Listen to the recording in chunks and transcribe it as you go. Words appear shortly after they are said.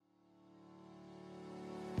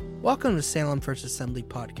Welcome to Salem First Assembly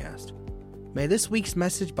Podcast. May this week's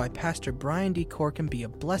message by Pastor Brian D. Corkin be a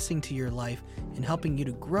blessing to your life in helping you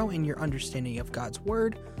to grow in your understanding of God's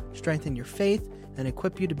Word, strengthen your faith, and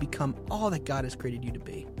equip you to become all that God has created you to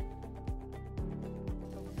be.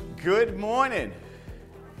 Good morning.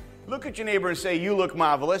 Look at your neighbor and say, "You look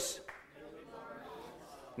marvelous."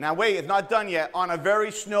 Now wait, it's not done yet. On a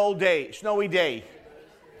very snowy day.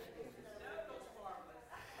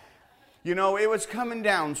 You know, it was coming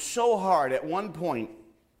down so hard at one point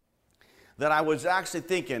that I was actually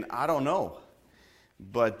thinking, I don't know.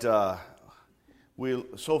 But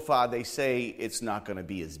so far they say it's not going to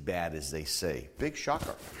be as bad as they say. Big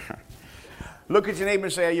shocker. Look at your neighbor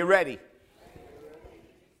and say, "Are you ready?"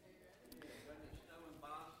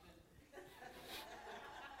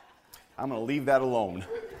 I'm going to leave that alone.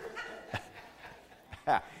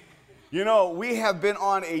 You know, we have been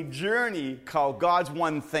on a journey called God's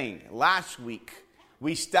One Thing. Last week,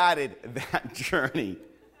 we started that journey.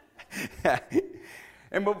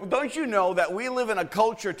 But don't you know that we live in a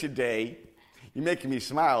culture today, you're making me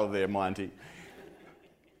smile there, Monty.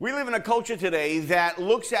 We live in a culture today that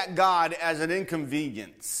looks at God as an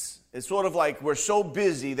inconvenience. It's sort of like we're so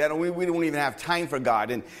busy that we don't even have time for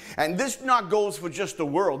God. And this not goes for just the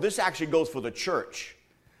world. This actually goes for the church.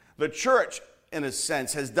 The church, in a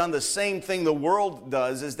sense, has done the same thing the world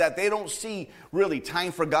does, is that they don't see really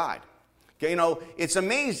time for God. Okay, you know, it's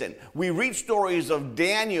amazing. We read stories of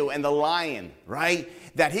Daniel and the lion, right?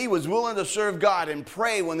 That he was willing to serve God and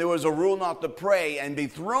pray when there was a rule not to pray and be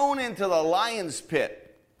thrown into the lion's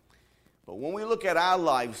pit. But when we look at our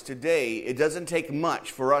lives today, it doesn't take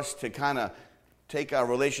much for us to kind of take our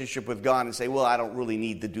relationship with God and say, well, I don't really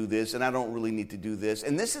need to do this, and I don't really need to do this.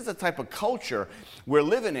 And this is the type of culture we're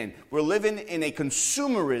living in. We're living in a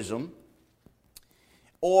consumerism,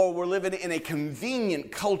 or we're living in a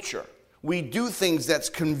convenient culture. We do things that's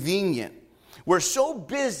convenient. We're so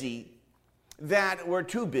busy that we're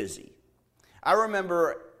too busy. I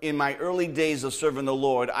remember in my early days of serving the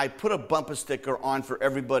Lord, I put a bumper sticker on for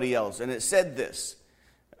everybody else, and it said this.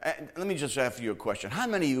 Let me just ask you a question. How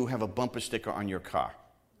many of you have a bumper sticker on your car?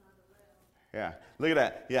 Yeah, look at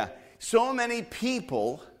that. Yeah. So many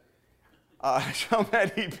people, I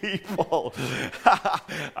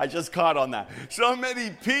just caught on that. So many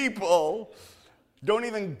people don't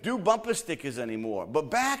even do bumper stickers anymore. But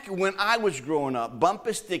back when I was growing up,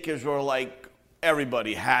 bumper stickers were like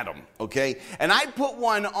everybody had them, okay? And I put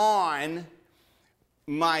one on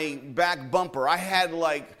my back bumper. I had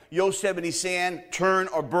like Yosemite Sam, turn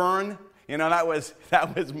or burn. You know, that was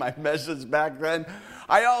my message back then.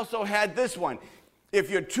 I also had this one. If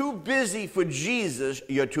you're too busy for Jesus,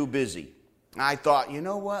 you're too busy. I thought, you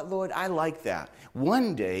know what, Lord, I like that.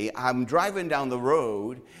 One day, I'm driving down the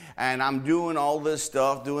road, and I'm doing all this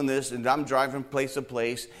stuff, doing this, and I'm driving place to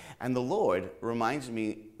place, and the Lord reminds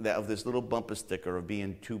me of this little bumper sticker of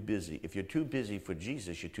being too busy. If you're too busy for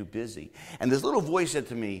Jesus, you're too busy. And this little voice said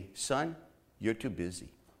to me, "Son, you're too busy."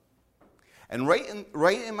 And right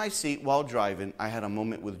in my seat while driving, I had a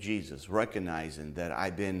moment with Jesus, recognizing that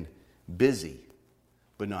I've been busy,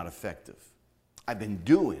 but not effective. I've been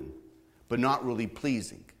doing, but not really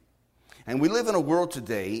pleasing. And we live in a world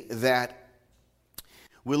today that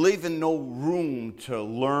we leave in no room to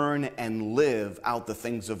learn and live out the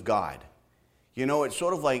things of God. You know, it's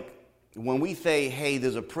sort of like when we say, hey,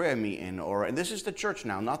 there's a prayer meeting, and this is the church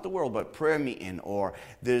now, not the world, but prayer meeting, or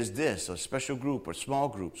there's this, a special group, or small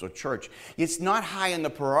groups, or church. It's not high in the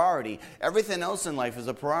priority. Everything else in life is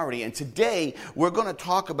a priority. And today, we're going to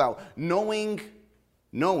talk about knowing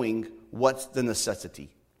what's the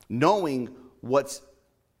necessity, knowing what's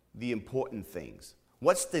the important things,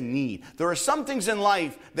 what's the need. There are some things in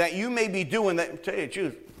life that you may be doing that, to tell you the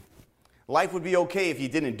truth, life would be okay if you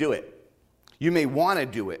didn't do it. You may want to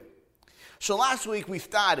do it. So last week we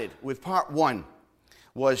started with part one,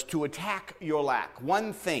 was to attack your lack,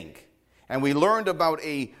 one thing. And we learned about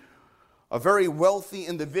a very wealthy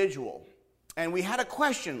individual. And we had a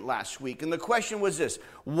question last week, and the question was this: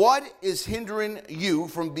 what is hindering you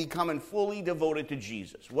from becoming fully devoted to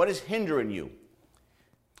Jesus? What is hindering you?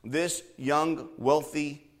 This young,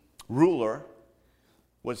 wealthy ruler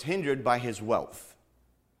was hindered by his wealth.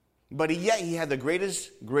 But yet he had the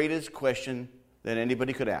greatest question that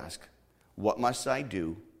anybody could ask. What must I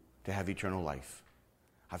do to have eternal life?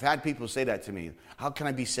 I've had people say that to me. How can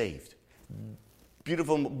I be saved?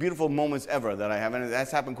 Beautiful moments ever that I have, and that's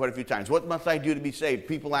happened quite a few times. What must I do to be saved?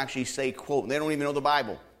 People actually say, quote, they don't even know the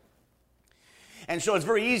Bible. And so it's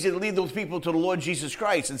very easy to lead those people to the Lord Jesus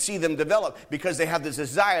Christ and see them develop because they have this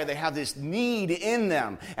desire, they have this need in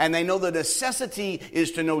them, and they know the necessity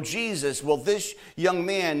is to know Jesus. Well, this young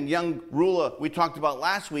man, young ruler we talked about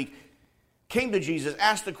last week, came to Jesus,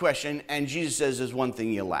 asked the question, and Jesus says, there's one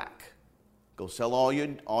thing you lack. Go sell all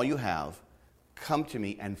you have, come to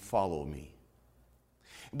me and follow me.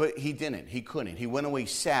 But he didn't. He couldn't. He went away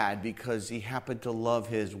sad because he happened to love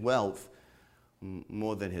his wealth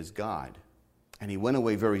more than his God. And he went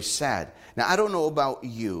away very sad. Now, I don't know about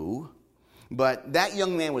you, but that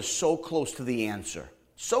young man was so close to the answer.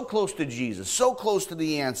 So close to Jesus. So close to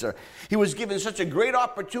the answer. He was given such a great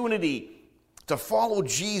opportunity to follow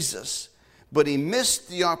Jesus, but he missed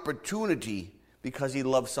the opportunity because he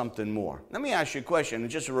loved something more. Let me ask you a question,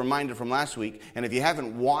 just a reminder from last week, and if you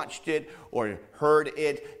haven't watched it or heard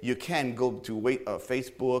it, you can go to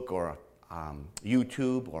Facebook or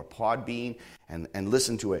YouTube or Podbean and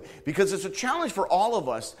listen to it. Because it's a challenge for all of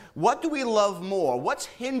us. What do we love more? What's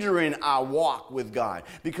hindering our walk with God?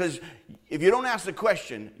 Because if you don't ask the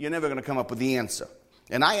question, you're never going to come up with the answer.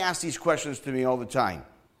 And I ask these questions to me all the time.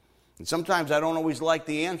 And sometimes I don't always like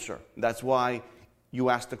the answer. That's why you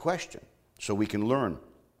ask the question, so we can learn.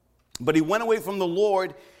 But he went away from the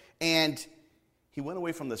Lord, and he went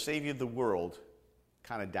away from the Savior of the world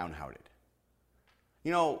kind of downhearted.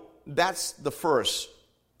 You know, that's the first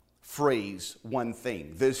phrase, one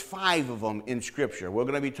thing. There's 5 of them in Scripture. We're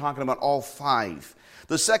going to be talking about all 5.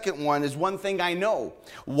 The second one is one thing I know,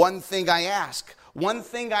 one thing I ask, one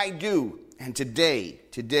thing I do. And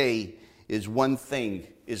today is one thing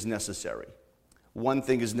is necessary. One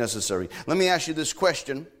thing is necessary. Let me ask you this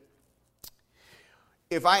question.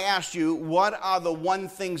 If I asked you, what are the one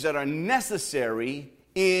things that are necessary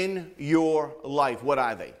in your life? What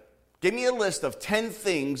are they? Give me a list of 10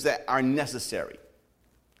 things that are necessary.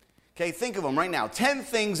 Okay, think of them right now. 10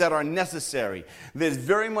 things that are necessary. They're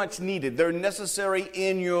very much needed. They're necessary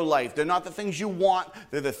in your life. They're not the things you want.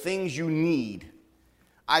 They're the things you need.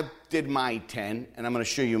 I did my 10, and I'm going to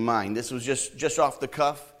show you mine. This was just off the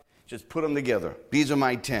cuff. Just put them together. These are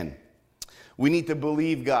my 10. We need to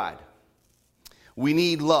believe God. We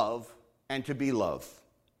need love and to be loved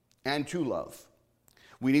and to love.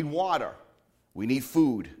 We need water. We need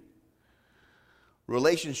food.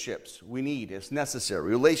 Relationships, we need, it's necessary.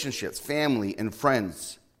 Relationships, family and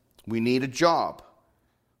friends. We need a job.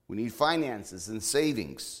 We need finances and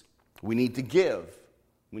savings. We need to give.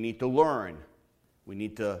 We need to learn. We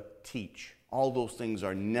need to teach. All those things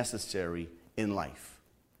are necessary in life.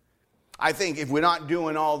 I think if we're not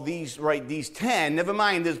doing all these, right, these 10, never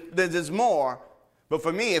mind, there's more. But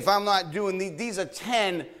for me, if I'm not doing these are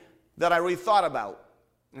 10 that I really thought about.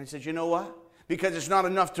 And I said, you know what? Because it's not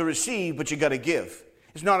enough to receive, but you got to give.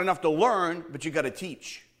 It's not enough to learn, but you got to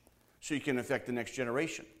teach so you can affect the next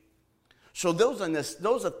generation. So those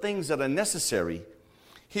are things that are necessary.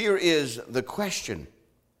 Here is the question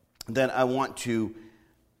that I want to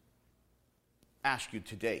ask you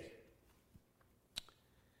today.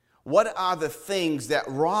 What are the things that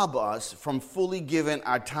rob us from fully giving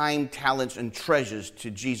our time, talents, and treasures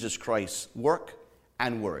to Jesus Christ's work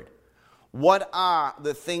and word? What are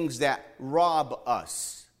the things that rob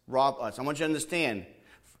us? Rob us. I want you to understand,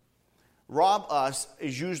 rob us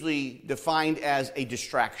is usually defined as a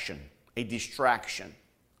distraction. A distraction.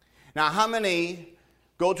 Now, how many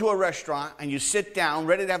go to a restaurant and you sit down,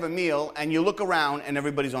 ready to have a meal, and you look around and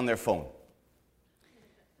everybody's on their phone?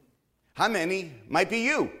 How many might be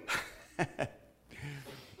you?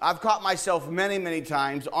 I've caught myself many, many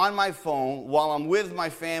times on my phone while I'm with my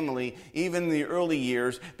family, even in the early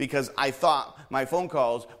years, because I thought my phone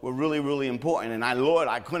calls were really, really important. And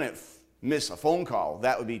I couldn't miss a phone call.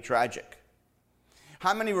 That would be tragic.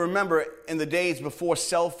 How many remember in the days before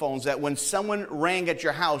cell phones that when someone rang at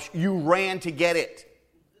your house, you ran to get it?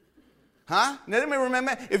 Huh? Anybody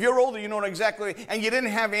remember? If you're older, you know exactly. And you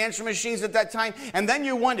didn't have answer machines at that time. And then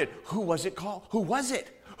you wondered, who was it called? Who was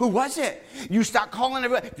it? Who was it? You start calling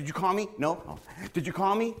everybody. Did you call me? No. Oh. Did you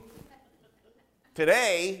call me?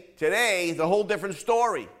 Today, it's a whole different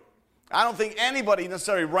story. I don't think anybody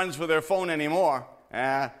necessarily runs for their phone anymore.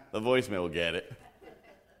 The voicemail will get it.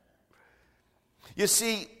 You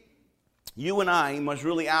see, you and I must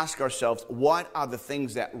really ask ourselves, what are the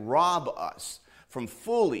things that rob us from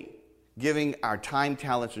fully giving our time,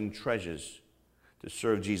 talents, and treasures to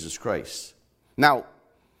serve Jesus Christ? Now,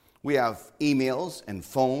 we have emails and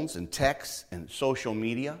phones and texts and social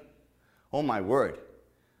media. Oh, my word.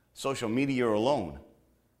 Social media alone.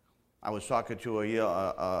 I was talking to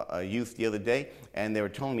a youth the other day, and they were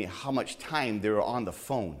telling me how much time they were on the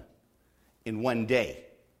phone in one day.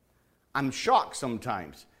 I'm shocked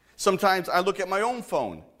sometimes. Sometimes I look at my own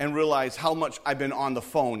phone and realize how much I've been on the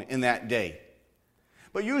phone in that day.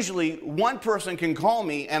 But usually one person can call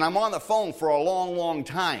me and I'm on the phone for a long, long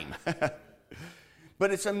time.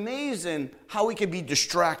 But it's amazing how we can be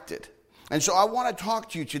distracted. And so I want to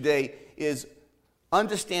talk to you today is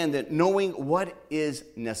understand that knowing what is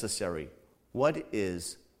necessary. What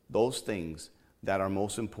is those things that are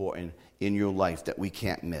most important in your life that we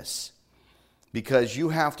can't miss? Because you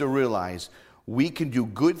have to realize we can do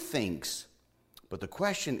good things, but the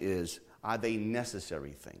question is, are they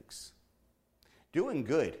necessary things? Doing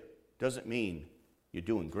good doesn't mean you're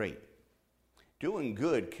doing great. Doing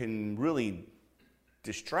good can really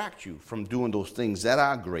distract you from doing those things that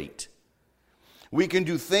are great. We can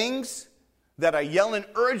do things that are yelling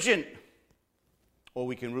urgent, or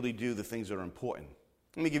we can really do the things that are important.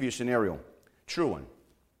 Let me give you a scenario. True one.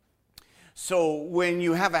 So when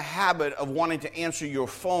you have a habit of wanting to answer your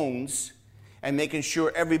phones and making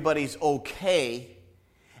sure everybody's okay,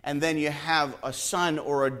 and then you have a son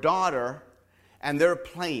or a daughter and they're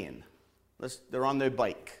playing, they're on their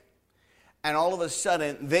bike, and all of a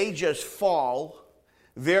sudden they just fall,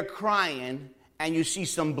 they're crying, and you see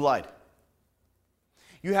some blood.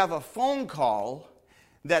 You have a phone call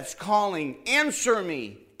that's calling, answer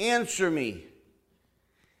me, answer me.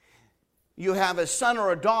 You have a son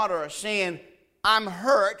or a daughter saying, I'm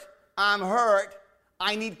hurt,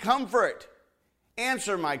 I need comfort.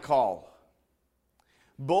 Answer my call.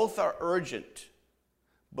 Both are urgent,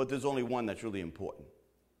 but there's only one that's really important.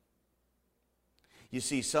 You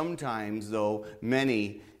see, sometimes, though,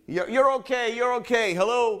 many, you're okay,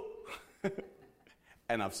 hello?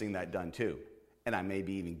 And I've seen that done too. And I may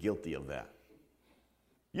be even guilty of that.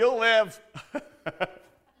 You'll live.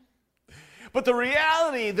 But the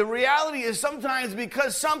reality is sometimes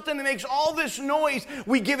because something that makes all this noise,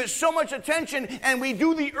 we give it so much attention and we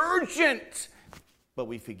do the urgent. But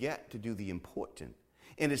we forget to do the important.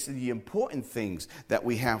 And it's the important things that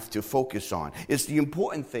we have to focus on. It's the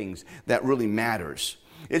important things that really matters.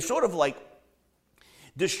 It's sort of like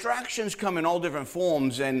distractions come in all different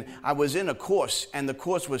forms, and I was in a course, and the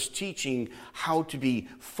course was teaching how to be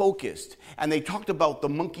focused. And they talked about the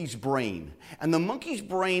monkey's brain. And the monkey's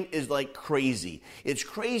brain is like crazy. It's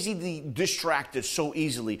crazy to be distracted so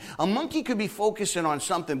easily. A monkey could be focusing on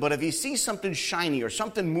something, but if he sees something shiny or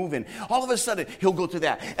something moving, all of a sudden he'll go to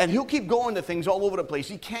that. And he'll keep going to things all over the place.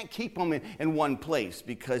 He can't keep them in one place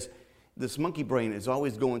because this monkey brain is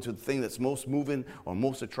always going to the thing that's most moving or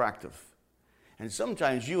most attractive. And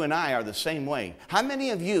sometimes you and I are the same way. How many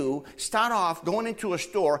of you start off going into a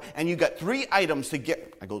store and you got 3 items to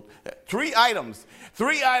get? I go, 3 items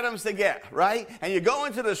to get, right? And you go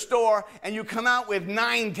into the store and you come out with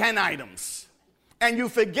 9, 10 items. And you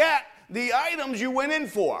forget the items you went in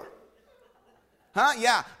for. Huh?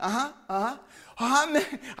 Yeah. I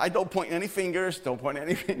don't point any fingers.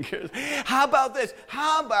 How about this?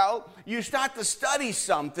 How about you start to study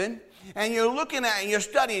something, and you're looking at it and you're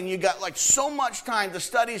studying, you got like so much time to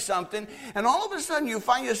study something, and all of a sudden you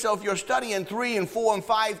find yourself you're studying 3 and 4 and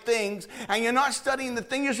 5 things, and you're not studying the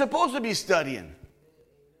thing you're supposed to be studying.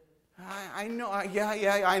 I know,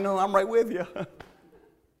 I know, I'm right with you.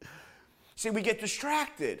 See, we get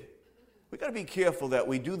distracted. We got to be careful that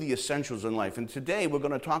we do the essentials in life. And today we're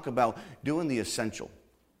going to talk about doing the essential,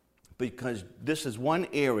 because this is one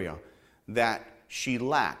area that she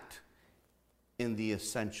lacked in the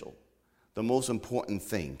essential, the most important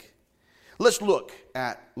thing. Let's look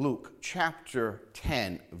at Luke chapter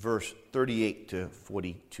 10, verse 38 to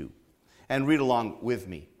 42, and read along with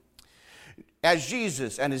me. As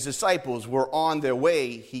Jesus and his disciples were on their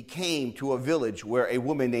way, he came to a village where a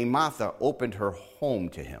woman named Martha opened her home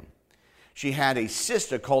to him. She had a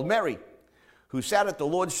sister called Mary, who sat at the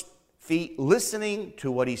Lord's feet listening to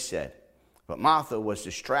what he said. But Martha was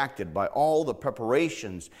distracted by all the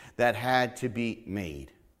preparations that had to be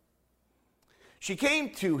made. She came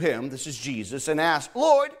to him, this is Jesus, and asked,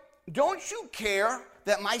 Lord, don't you care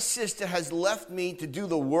that my sister has left me to do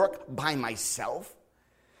the work by myself?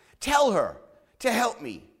 Tell her to help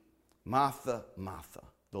me. Martha, Martha,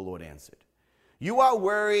 the Lord answered. You are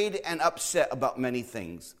worried and upset about many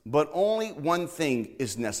things, but only one thing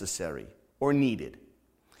is necessary or needed.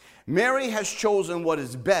 Mary has chosen what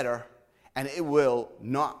is better, and it will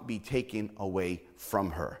not be taken away from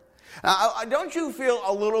her. Now, don't you feel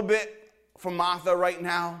a little bit for Martha right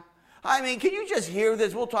now? I mean, can you just hear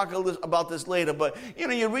this? We'll talk about this later, but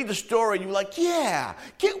you read the story and you're like, yeah,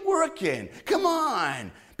 get working. Come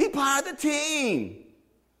on, be part of the team.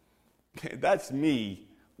 That's me.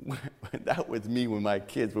 That was me when my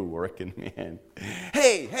kids were working, man.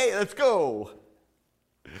 Hey, let's go.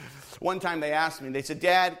 One time they asked me, they said,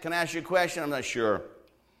 Dad, can I ask you a question? I'm not sure.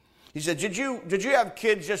 He said, did you have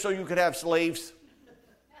kids just so you could have slaves?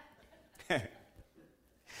 I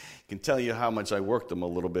can tell you how much I worked them a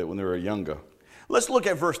little bit when they were younger. Let's look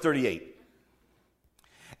at verse 38.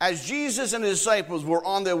 As Jesus and his disciples were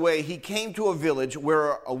on their way, he came to a village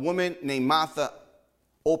where a woman named Martha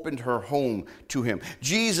opened her home to him.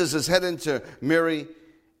 Jesus is heading to Mary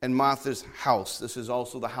and Martha's house. This is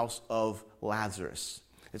also the house of Lazarus.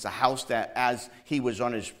 It's a house that, as he was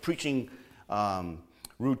on his preaching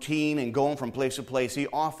routine and going from place to place, he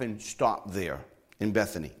often stopped there in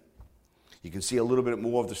Bethany. You can see a little bit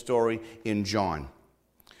more of the story in John.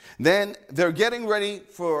 Then they're getting ready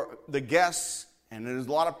for the guests, and there's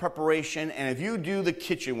a lot of preparation. And if you do the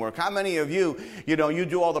kitchen work, how many of you, you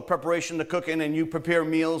do all the preparation, the cooking, and you prepare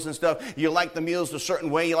meals and stuff? You like the meals a certain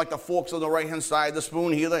way. You like the forks on the right-hand side, the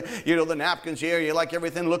spoon here, the napkins here. You like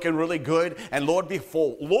everything looking really good. And Lord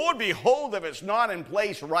behold, if it's not in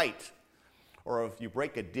place right, or if you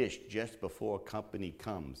break a dish just before company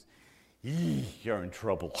comes, you're in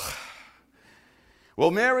trouble. Well,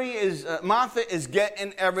 Martha is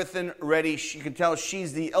getting everything ready. She can tell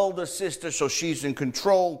she's the elder sister, so she's in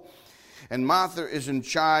control. And Martha is in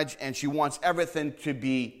charge, and she wants everything to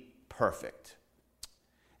be perfect.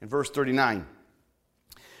 In verse 39,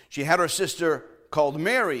 she had her sister called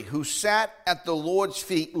Mary, who sat at the Lord's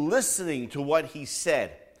feet listening to what he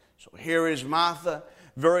said. So here is Martha,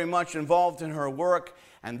 very much involved in her work,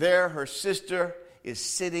 and there her sister is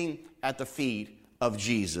sitting at the feet of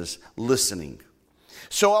Jesus, listening.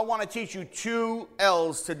 So I want to teach you 2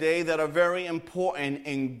 L's today that are very important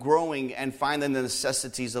in growing and finding the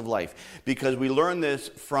necessities of life, because we learned this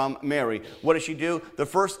from Mary. What did she do? The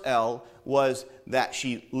first L was that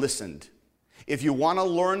she listened. If you want to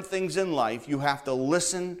learn things in life, you have to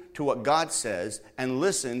listen to what God says and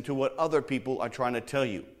listen to what other people are trying to tell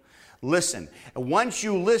you. Listen. And once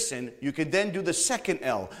you listen, you can then do the second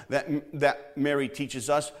L that Mary teaches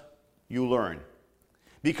us. You learn.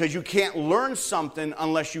 Because you can't learn something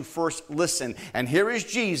unless you first listen. And here is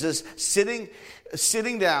Jesus sitting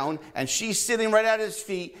down, and she's sitting right at his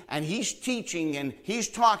feet, and he's teaching, and he's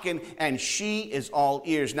talking, and she is all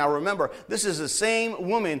ears. Now remember, this is the same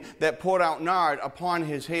woman that poured out nard upon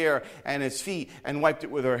his hair and his feet and wiped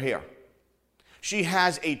it with her hair. She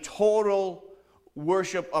has a total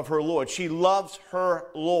worship of her Lord. She loves her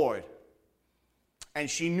Lord.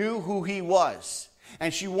 And she knew who he was.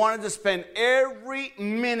 And she wanted to spend every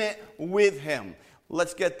minute with him.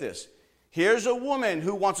 Let's get this. Here's a woman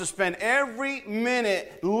who wants to spend every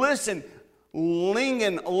minute, really linging,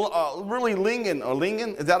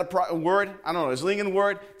 is that a word? I don't know, is linging a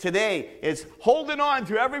word? Today, it's holding on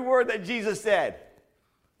to every word that Jesus said.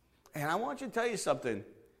 And I want you to tell you something.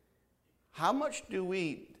 How much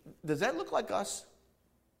does that look like us?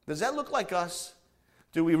 Does that look like us?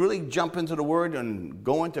 Do we really jump into the Word and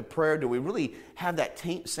go into prayer? Do we really have that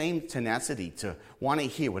same tenacity to want to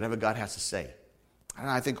hear whatever God has to say? And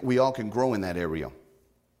I think we all can grow in that area.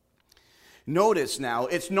 Notice now,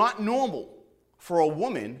 it's not normal for a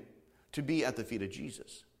woman to be at the feet of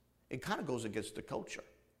Jesus. It kind of goes against the culture.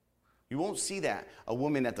 You won't see that, a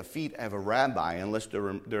woman at the feet of a rabbi, unless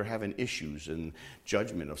they're having issues and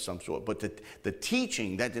judgment of some sort. But the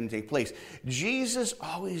teaching, that didn't take place. Jesus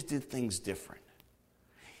always did things different.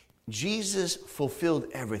 Jesus fulfilled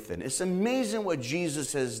everything. It's amazing what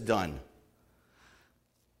Jesus has done.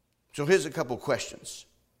 So here's a couple questions.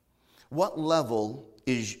 What level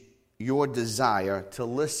is your desire to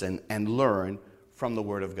listen and learn from the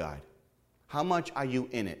Word of God? How much are you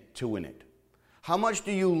in it to win it? How much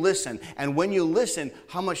do you listen? And when you listen,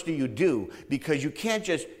 how much do you do? Because you can't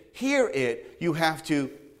just hear it, you have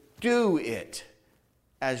to do it.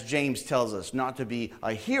 As James tells us, not to be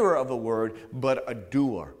a hearer of the Word, but a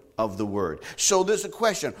doer of the Word. So there's a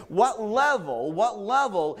question. What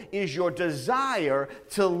level is your desire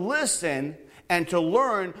to listen and to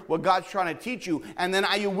learn what God's trying to teach you? And then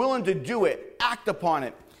are you willing to do it, act upon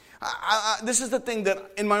it? This is the thing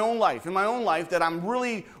that in my own life that I'm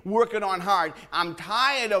really working on hard. I'm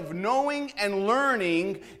tired of knowing and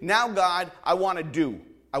learning. Now, God, I want to do.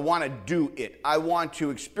 I want to do it. I want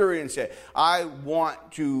to experience it. I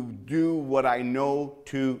want to do what I know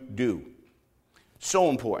to do.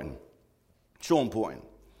 So important. So important.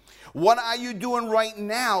 What are you doing right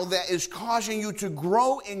now that is causing you to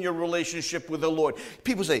grow in your relationship with the Lord?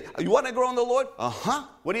 People say, you want to grow in the Lord? Uh-huh.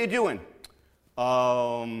 What are you doing?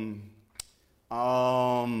 Then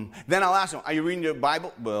I'll ask them, are you reading your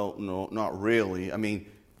Bible? Well, no, not really. I mean,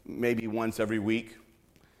 maybe once every week.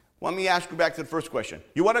 Let me ask you back to the first question.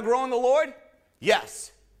 You want to grow in the Lord?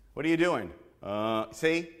 Yes. What are you doing?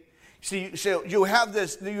 See? See, so you have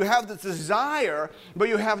this desire, but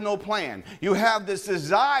you have no plan. You have this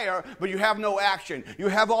desire, but you have no action. You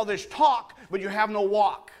have all this talk, but you have no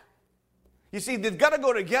walk. You see, they've got to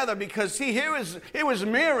go together because, see, here was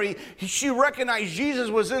Mary. She recognized Jesus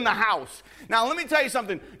was in the house. Now, let me tell you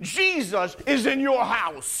something. Jesus is in your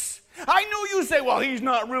house. I know you say, well, he's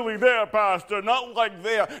not really there, Pastor, not like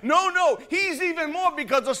there. No, he's even more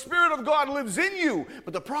because the Spirit of God lives in you.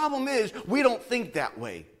 But the problem is, we don't think that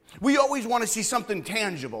way. We always want to see something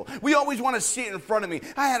tangible. We always want to see it in front of me.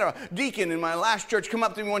 I had a deacon in my last church come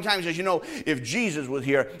up to me one time and says, if Jesus was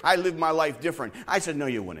here, I'd live my life different. I said, no,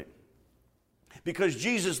 you wouldn't. Because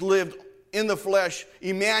Jesus lived in the flesh,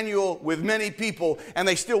 Emmanuel, with many people, and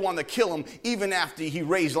they still want to kill him even after he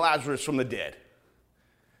raised Lazarus from the dead.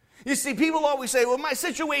 You see, people always say, well, my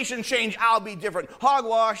situation changed, I'll be different.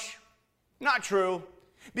 Hogwash. Not true.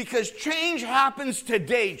 Because change happens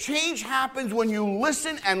today. Change happens when you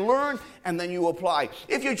listen and learn and then you apply.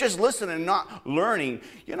 If you're just listening and not learning,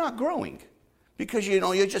 you're not growing. Because,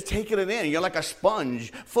 you're just taking it in. You're like a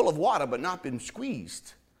sponge full of water but not been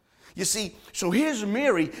squeezed. You see, so here's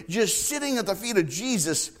Mary just sitting at the feet of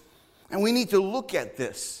Jesus, and we need to look at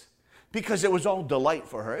this because it was all delight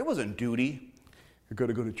for her. It wasn't duty. I got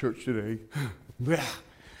to go to church today.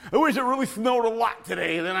 I wish it really snowed a lot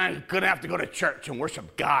today, and then I'm going to have to go to church and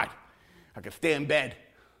worship God. I could stay in bed.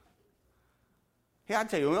 Yeah, I'll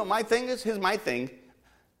tell you, what my thing is? Here's my thing.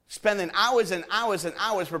 Spending hours and hours and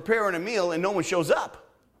hours preparing a meal and no one shows up.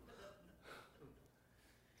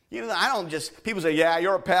 I don't just, people say, yeah,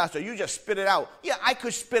 you're a pastor. You just spit it out. Yeah, I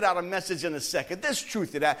could spit out a message in a second. There's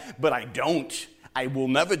truth to that, but I don't. I will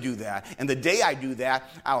never do that. And the day I do that,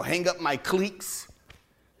 I'll hang up my cleats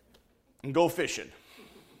and go fishing.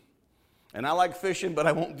 And I like fishing, but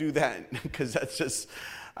I won't do that because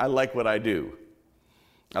I like what I do.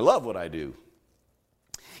 I love what I do.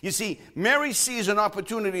 You see, Mary sees an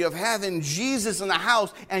opportunity of having Jesus in the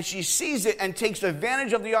house, and she sees it and takes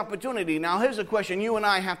advantage of the opportunity. Now, here's a question you and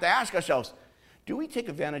I have to ask ourselves. Do we take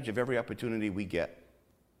advantage of every opportunity we get?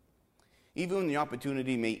 Even when the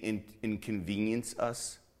opportunity may inconvenience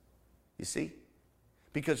us? You see?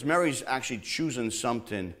 Because Mary's actually choosing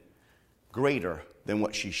something greater than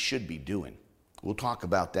what she should be doing. We'll talk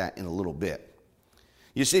about that in a little bit.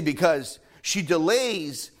 You see, because she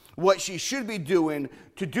delays what she should be doing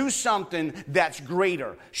to do something that's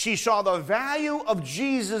greater. She saw the value of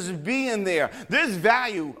Jesus being there. There's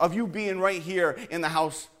value of you being right here in the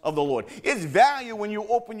house of the Lord. It's value when you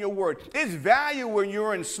open your word. It's value when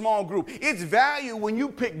you're in small group. It's value when you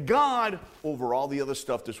pick God over all the other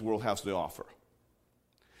stuff this world has to offer.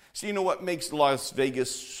 See, you know what makes Las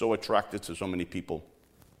Vegas so attractive to so many people?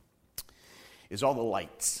 Is all the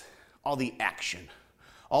lights, all the action,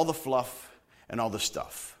 all the fluff, and all the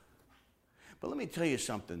stuff. But let me tell you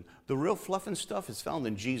something. The real fluff and stuff is found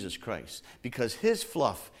in Jesus Christ because his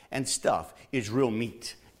fluff and stuff is real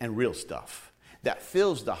meat and real stuff that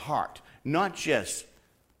fills the heart, not just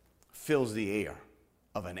fills the air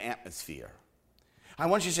of an atmosphere. I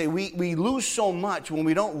want you to say we lose so much when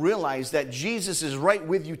we don't realize that Jesus is right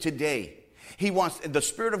with you today. The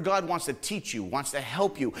Spirit of God wants to teach you, wants to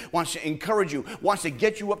help you, wants to encourage you, wants to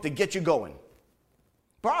get you up to get you going.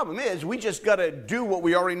 Problem is, we just got to do what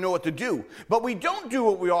we already know what to do. But we don't do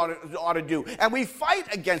what we ought to do. And we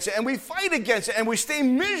fight against it, and we fight against it, and we stay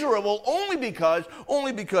miserable only because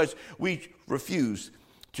we refuse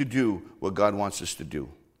to do what God wants us to do.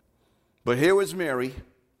 But here was Mary,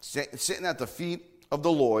 sitting at the feet of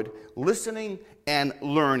the Lord, listening and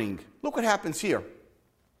learning. Look what happens here.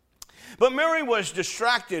 But Mary was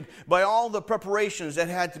distracted by all the preparations that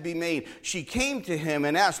had to be made. She came to him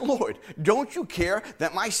and asked, Lord, don't you care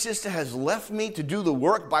that my sister has left me to do the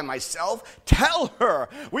work by myself? Tell her.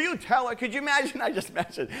 Will you tell her? Could you imagine? I just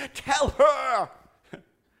imagined. Tell her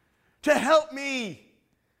to help me.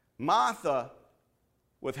 Martha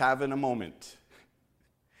was having a moment.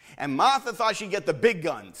 And Martha thought she'd get the big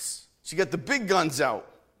guns. She'd get the big guns out.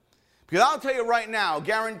 Because I'll tell you right now,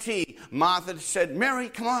 guarantee, Martha said, Mary,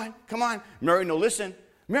 come on. Mary, no, listen.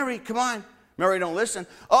 Mary, come on. Mary, don't listen.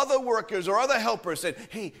 Other workers or other helpers said,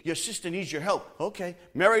 hey, your sister needs your help. Okay.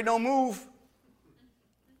 Mary, don't move.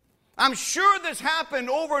 I'm sure this happened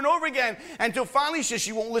over and over again until finally she says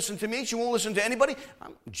she won't listen to me. She won't listen to anybody.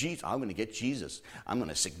 I'm going to get Jesus. I'm going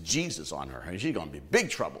to sick Jesus on her, and she's going to be in big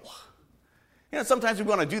trouble. Sometimes we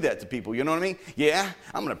want to do that to people. You know what I mean? Yeah,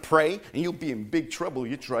 I'm going to pray, and you'll be in big trouble.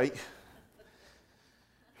 You're right.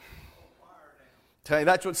 Tell you,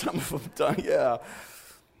 that's what some of them done. Yeah.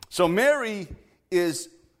 So Mary is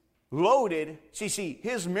loaded. See,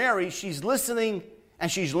 here's Mary. She's listening and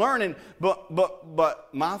she's learning.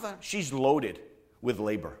 But Martha, she's loaded with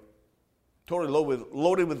labor. totally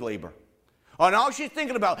loaded with labor. Oh, and all she's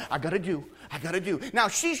thinking about, I got to do. Now,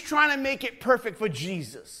 she's trying to make it perfect for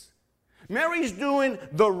Jesus. Mary's doing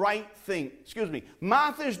the right thing.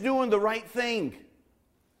 Martha's doing the right thing.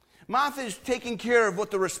 Martha's taking care of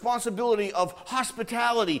what the responsibility of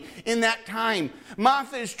hospitality in that time.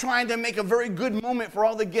 Martha is trying to make a very good moment for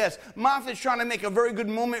all the guests. Martha is trying to make a very good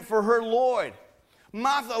moment for her Lord.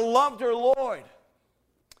 Martha loved her Lord.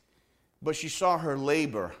 But she saw her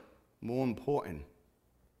labor more important.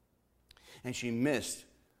 And she missed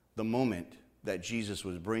the moment that Jesus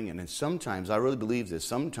was bringing. And sometimes, I really believe this,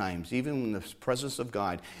 sometimes, even in the presence of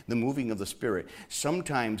God, the moving of the Spirit,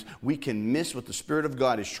 sometimes we can miss what the Spirit of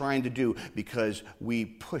God is trying to do because we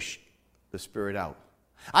push the Spirit out.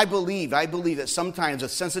 I believe that sometimes a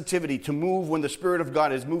sensitivity to move when the Spirit of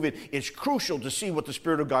God is moving is crucial to see what the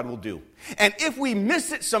Spirit of God will do. And if we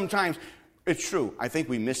miss it sometimes, it's true. I think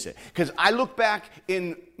we miss it. Because I look back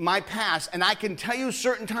in my past, and I can tell you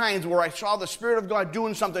certain times where I saw the Spirit of God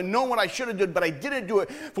doing something, knowing what I should have done, but I didn't do it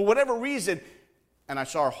for whatever reason, and I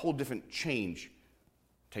saw a whole different change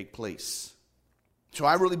take place. So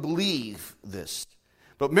I really believe this.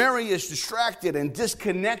 But Mary is distracted and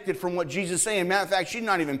disconnected from what Jesus is saying. Matter of fact, she's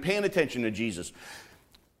not even paying attention to Jesus.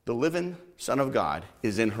 The living Son of God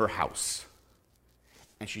is in her house,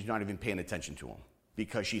 and she's not even paying attention to him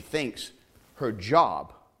because she thinks her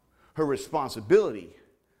job, her responsibility,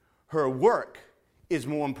 her work is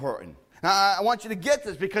more important. Now, I want you to get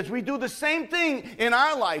this because we do the same thing in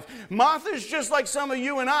our life. Martha's just like some of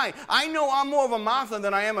you and I. I know I'm more of a Martha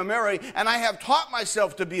than I am a Mary, and I have taught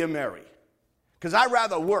myself to be a Mary because I'd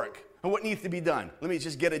rather work on what needs to be done. Let me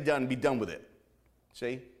just get it done and be done with it.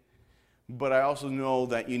 See? But I also know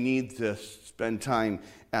that you need to spend time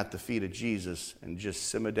at the feet of Jesus and just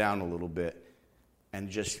simmer down a little bit and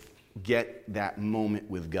just get that moment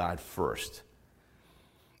with God first.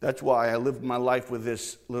 That's why I lived my life with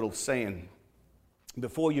this little saying.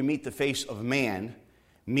 Before you meet the face of man,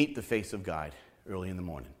 meet the face of God early in the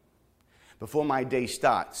morning. Before my day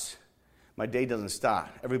starts, my day doesn't start.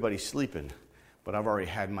 Everybody's sleeping, but I've already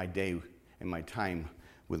had my day and my time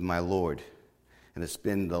with my Lord. And it's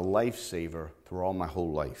been the lifesaver through all my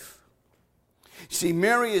whole life. See,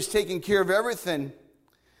 Mary is taking care of everything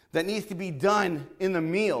that needs to be done in the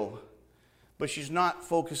meal, but she's not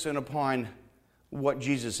focusing upon what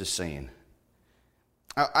Jesus is saying.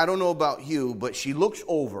 I don't know about you, but she looks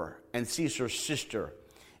over and sees her sister,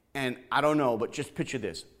 and I don't know, but just picture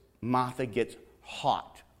this. Martha gets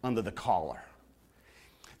hot under the collar.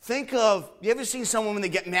 Think of, you ever seen someone when they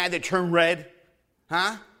get mad, they turn red?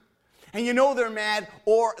 Huh? And you know they're mad,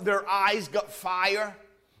 or their eyes got fire.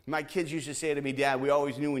 My kids used to say to me, Dad, we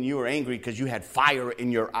always knew when you were angry because you had fire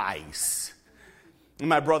in your eyes. And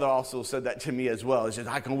my brother also said that to me as well. He said,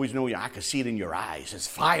 I can always know you. I can see it in your eyes. There's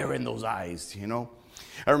fire in those eyes, you know.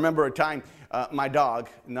 I remember a time, my dog,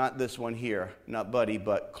 not this one here, not Buddy,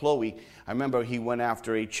 but Chloe, I remember he went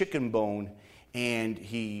after a chicken bone, and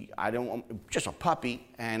just a puppy,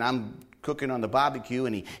 and I'm cooking on the barbecue,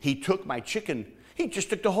 and he took my chicken. He just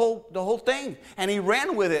took the whole thing, and he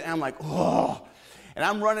ran with it, and I'm like, oh. And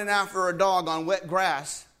I'm running after a dog on wet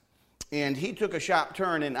grass, and he took a sharp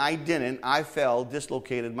turn, and I didn't. I fell,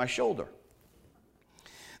 dislocated my shoulder.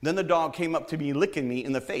 Then the dog came up to me, licking me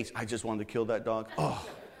in the face. I just wanted to kill that dog. Oh.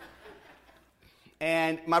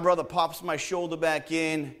 And my brother pops my shoulder back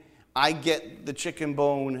in. I get the chicken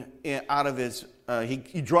bone out of his,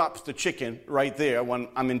 he drops the chicken right there when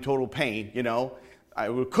I'm in total pain, you know. I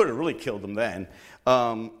could have really killed him then.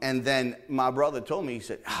 And then my brother told me, he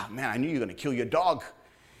said, man, I knew you were going to kill your dog.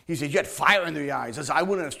 He said, you had fire in the eyes. I said, I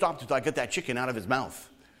wouldn't have stopped until I got that chicken out of his mouth.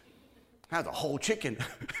 That's a whole chicken.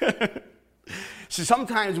 So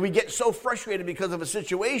sometimes we get so frustrated because of a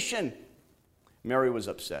situation. Mary was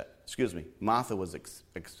upset. Martha was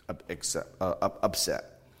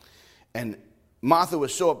upset. And Martha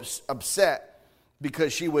was so upset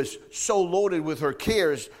because she was so loaded with her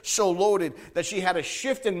cares, so loaded that she had a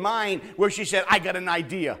shift in mind where she said, I got an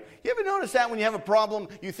idea. You ever notice that when you have a problem,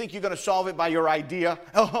 you think you're going to solve it by your idea?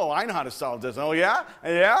 Oh, I know how to solve this. Oh, yeah?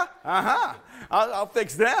 Yeah? Uh-huh. I'll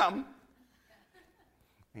fix them.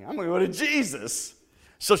 I'm going to go to Jesus.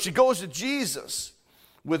 So she goes to Jesus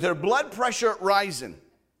with her blood pressure rising.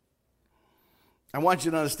 I want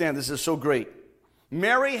you to understand, this is so great.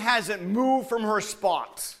 Mary hasn't moved from her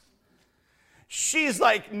spot. She's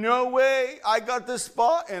like, no way, I got this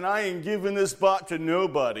spot, and I ain't giving this spot to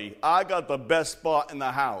nobody. I got the best spot in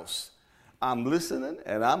the house. I'm listening,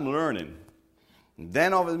 and I'm learning. And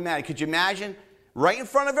then over the matter, could you imagine? Right in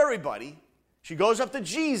front of everybody, she goes up to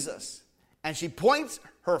Jesus, and she points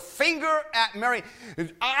her finger at Mary.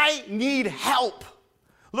 I need help.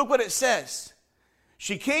 Look what it says.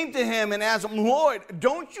 She came to him and asked him, Lord,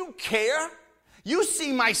 don't you care? You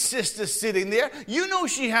see my sister sitting there. You know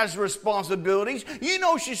she has responsibilities. You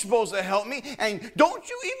know she's supposed to help me. And don't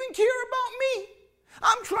you even care about me?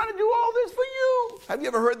 I'm trying to do all this for you. Have you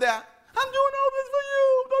ever heard that? I'm doing all this for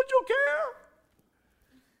you. Don't you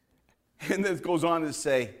care? And this goes on to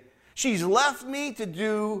say, she's left me to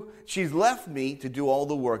do all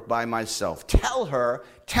the work by myself. Tell her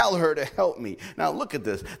to help me. Now look at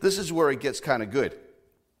this. This is where it gets kind of good.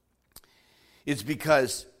 It's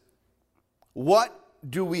because what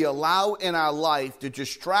do we allow in our life to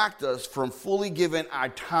distract us from fully giving our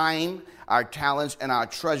time, our talents, and our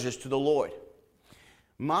treasures to the Lord?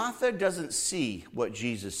 Martha doesn't see what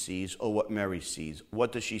Jesus sees or what Mary sees.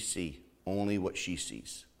 What does she see? Only what she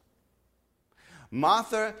sees.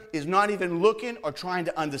 Martha is not even looking or trying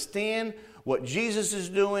to understand what Jesus is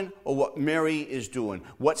doing or what Mary is doing,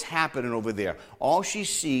 what's happening over there. All she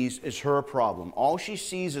sees is her problem. All she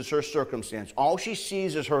sees is her circumstance. All she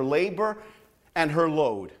sees is her labor and her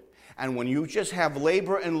load. And when you just have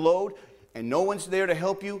labor and load and no one's there to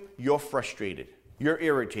help you, you're frustrated. You're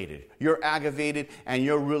irritated. You're aggravated, and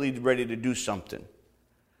you're really ready to do something.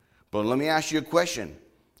 But let me ask you a question.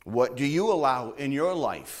 What do you allow in your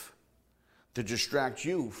life to distract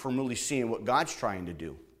you from really seeing what God's trying to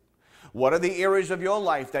do? What are the areas of your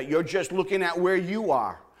life that you're just looking at where you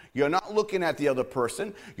are? You're not looking at the other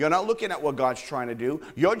person. You're not looking at what God's trying to do.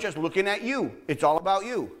 You're just looking at you. It's all about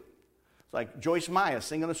you. It's like Joyce Meyer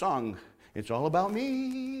singing a song, "It's all about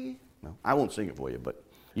me." Well, I won't sing it for you, but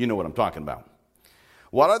you know what I'm talking about.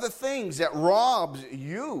 What are the things that robs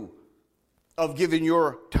you of giving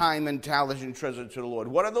your time and talent and treasure to the Lord?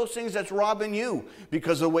 What are those things that's robbing you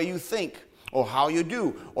because of the way you think or how you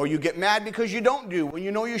do? Or you get mad because you don't do when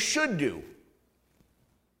you know you should do?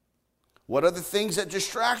 What are the things that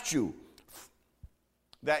distract you?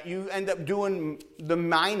 That you end up doing the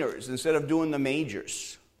minors instead of doing the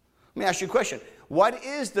majors? Let me ask you a question. What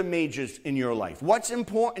is the majors in your life? What's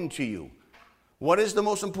important to you? What is the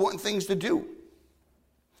most important things to do?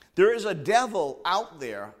 There is a devil out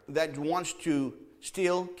there that wants to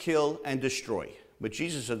steal, kill, and destroy. But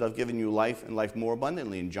Jesus said, I've given you life and life more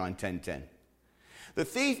abundantly in John 10:10. The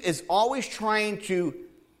thief is always trying to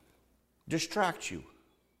distract you.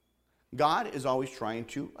 God is always trying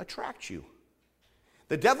to attract you.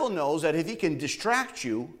 The devil knows that if he can distract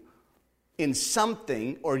you in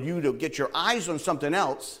something or you to get your eyes on something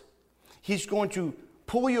else, he's going to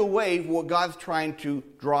pull you away from what God's trying to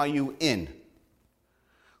draw you in.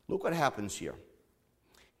 Look what happens here.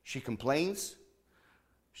 She complains.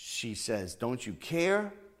 She says, don't you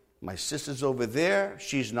care? My sister's over there.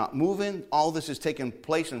 She's not moving. All this is taking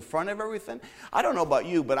place in front of everything. I don't know about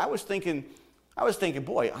you, but I was thinking,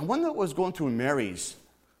 boy, I wonder what was going through Mary's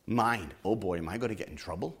mind. Oh boy, am I going to get in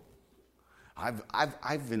trouble?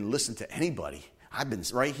 I've been listening to anybody. I've been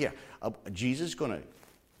right here. Jesus going to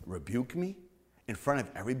rebuke me in front of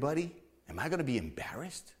everybody? Am I going to be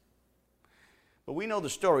embarrassed? But we know the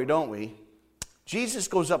story, don't we? Jesus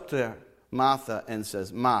goes up to Martha and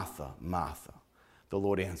says, Martha, Martha. The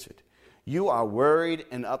Lord answered, you are worried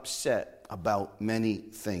and upset about many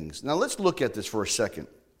things. Now let's look at this for a second.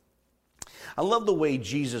 I love the way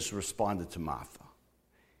Jesus responded to Martha.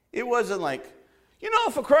 It wasn't like,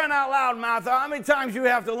 for crying out loud, Martha, how many times you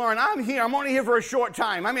have to learn? I'm here. I'm only here for a short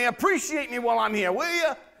time. Appreciate me while I'm here, will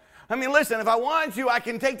you? Listen, if I wanted to, I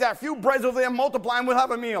can take that few breads over there, multiply, and we'll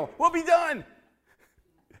have a meal. We'll be done.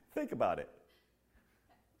 Think about it.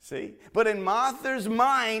 See? But in Martha's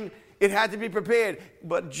mind, it had to be prepared.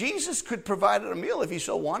 But Jesus could provide a meal if he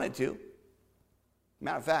so wanted to.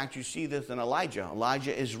 Matter of fact, you see this in Elijah.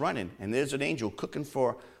 Elijah is running, and there's an angel cooking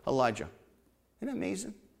for Elijah. Isn't that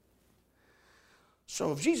amazing?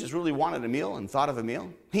 So if Jesus really wanted a meal and thought of a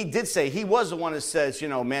meal, he did say, he was the one that says,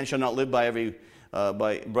 man shall not live by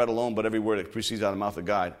bread alone, but every word that proceeds out of the mouth of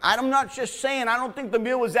God. I'm not just saying, I don't think the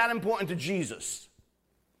meal was that important to Jesus.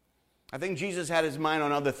 I think Jesus had his mind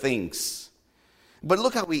on other things. But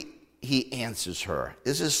look how he answers her.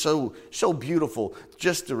 This is so beautiful,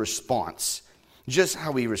 just the response, just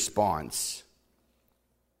how he responds.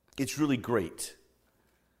 It's really great.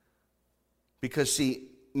 Because, see,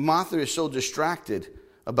 Martha is so distracted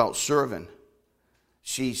about serving.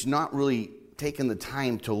 She's not really taking the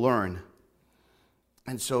time to learn.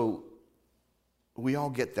 And so we all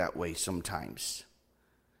get that way sometimes.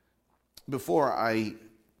 Before I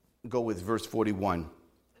go with verse 41,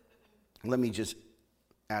 let me just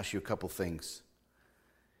ask you a couple things.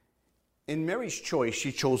 In Mary's choice,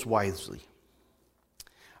 she chose wisely.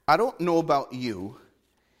 I don't know about you,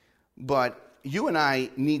 but you and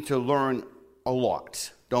I need to learn a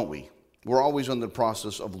lot, don't we? We're always in the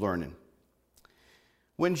process of learning.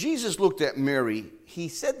 When Jesus looked at Mary, he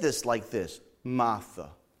said this like this, Martha,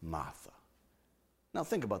 Martha. Now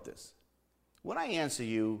think about this. When I answer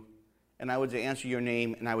you, and I would answer your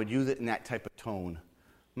name, and I would use it in that type of tone,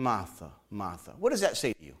 Martha, Martha. What does that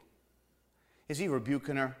say to you? Is he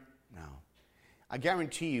rebuking her? No. I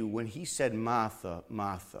guarantee you, when he said Martha,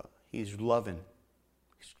 Martha, he's loving.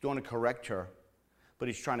 He's going to correct her, but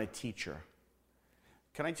he's trying to teach her.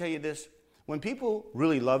 Can I tell you this? When people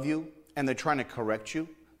really love you and they're trying to correct you,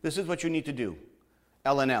 this is what you need to do.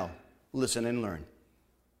 L&L, listen and learn.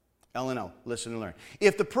 L&L, listen and learn.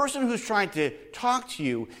 If the person who's trying to talk to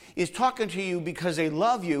you is talking to you because they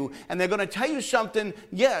love you and they're going to tell you something,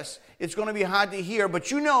 yes, it's going to be hard to hear,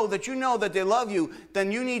 but you know that they love you,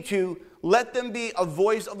 then you need to let them be a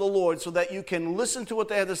voice of the Lord so that you can listen to what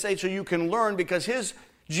they have to say, so you can learn, because here's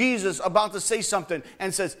Jesus about to say something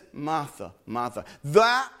and says, Martha, Martha.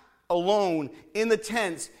 That alone in the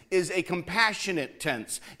tense is a compassionate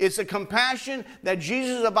tense. It's a compassion that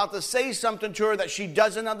Jesus is about to say something to her that she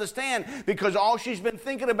doesn't understand, because all she's been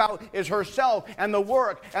thinking about is herself and the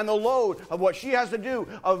work and the load of what she has to do,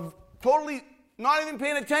 of totally not even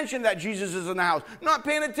paying attention that Jesus is in the house, not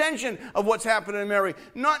paying attention of what's happening in Mary,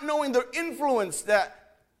 not knowing the influence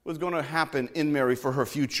that was going to happen in Mary for her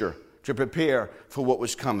future, to prepare for what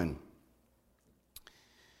was coming.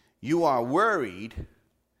 You are worried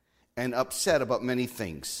and upset about many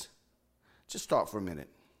things. Just stop for a minute.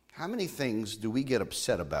 How many things do we get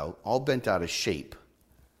upset about, all bent out of shape,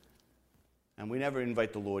 and we never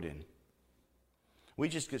invite the Lord in? We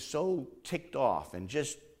just get so ticked off and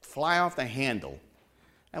just fly off the handle,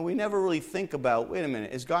 and we never really think about, wait a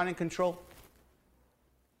minute, is God in control?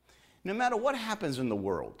 No matter what happens in the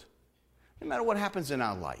world, no matter what happens in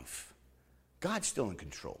our life, God's still in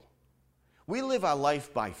control. We live our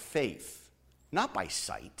life by faith, not by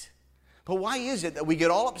sight. But why is it that we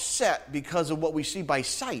get all upset because of what we see by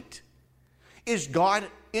sight? Is God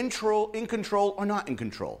in control or not in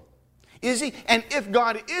control? Is he? And if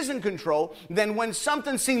God is in control, then when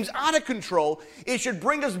something seems out of control, it should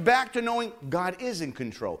bring us back to knowing God is in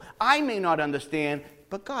control. I may not understand,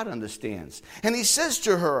 but God understands. And he says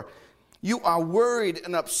to her, you are worried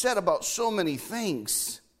and upset about so many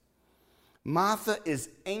things. Martha is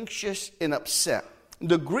anxious and upset.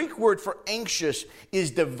 The Greek word for anxious is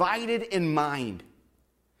divided in mind.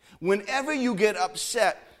 Whenever you get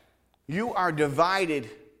upset, you are divided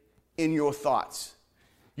in your thoughts.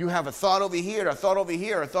 You have a thought over here, a thought over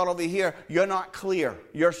here, a thought over here. You're not clear.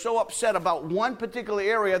 You're so upset about one particular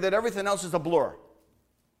area that everything else is a blur.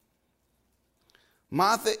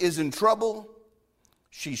 Martha is in trouble.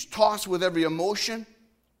 She's tossed with every emotion.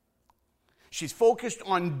 She's focused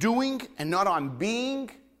on doing and not on being.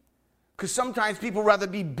 Because sometimes people rather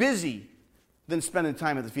be busy than spending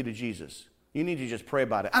time at the feet of Jesus. You need to just pray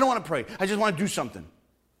about it. I don't want to pray. I just want to do something.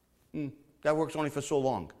 That works only for so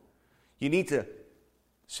long. You need to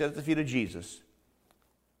sit at the feet of Jesus.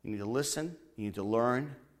 You need to listen. You need to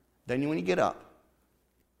learn. Then when you get up,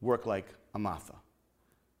 work like a Martha.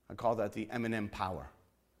 I call that the M&M power.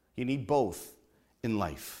 You need both in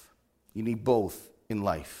life. You need both in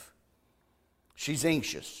life. She's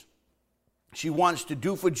anxious. She wants to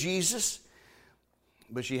do for Jesus,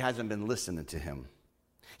 but she hasn't been listening to him.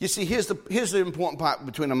 You see, here's the important part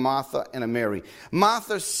between a Martha and a Mary.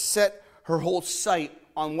 Martha set her whole sight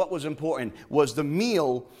on what was important, was the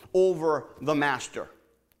meal over the master.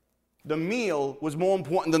 The meal was more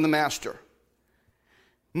important than the master.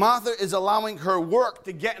 Martha is allowing her work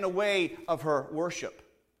to get in the way of her worship.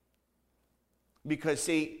 Because,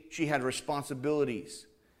 see, she had responsibilities.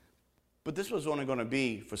 But this was only going to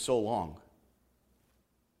be for so long.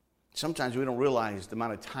 Sometimes we don't realize the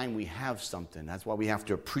amount of time we have something. That's why we have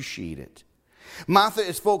to appreciate it. Martha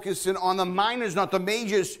is focusing on the minors, not the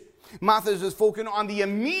majors. Martha is focusing on the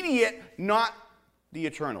immediate, not the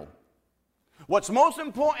eternal. What's most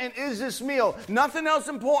important is this meal. Nothing else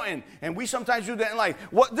important. And we sometimes do that in life.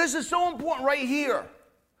 This is so important right here.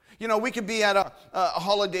 You know, we could be at a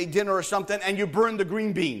holiday dinner or something, and you burn the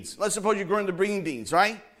green beans. Let's suppose you burn the green beans,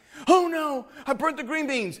 right? Oh no, I burnt the green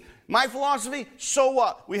beans. My philosophy, so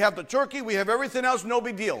what? We have the turkey, we have everything else, no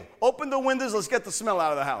big deal. Open the windows, let's get the smell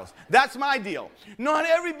out of the house. That's my deal. Not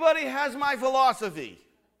everybody has my philosophy.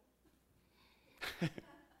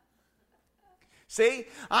 See,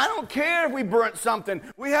 I don't care if we burnt something.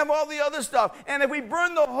 We have all the other stuff. And if we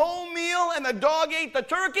burn the whole meal and the dog ate the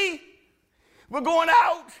turkey, we're going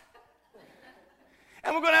out.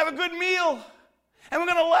 And we're going to have a good meal. And we're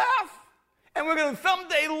going to laugh. And we're going to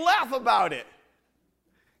someday laugh about it.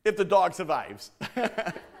 If the dog survives.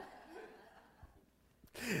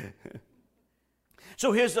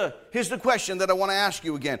 So here's the question that I want to ask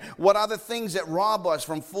you again. What are the things that rob us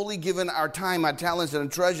from fully giving our time, our talents,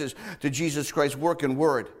 and treasures to Jesus Christ's work and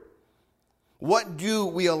word? What do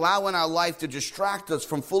we allow in our life to distract us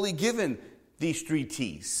from fully giving these 3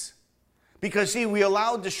 T's? Because, see, we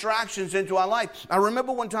allow distractions into our life. I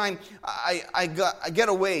remember one time I get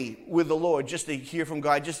away with the Lord just to hear from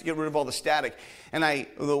God, just to get rid of all the static. And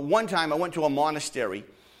one time I went to a monastery.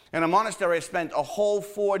 In a monastery, I spent a whole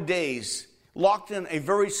 4 days locked in a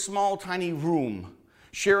very small, tiny room,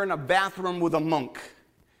 sharing a bathroom with a monk.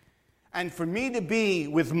 And for me to be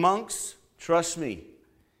with monks, trust me,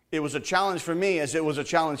 it was a challenge for me as it was a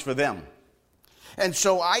challenge for them. And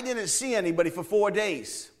so I didn't see anybody for 4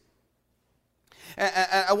 days. And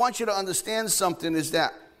I want you to understand something is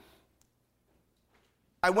that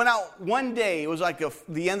I went out one day, it was like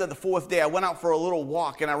the end of the 4th day, I went out for a little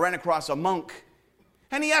walk and I ran across a monk.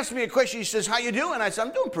 And he asked me a question, he says, "How you doing?" I said,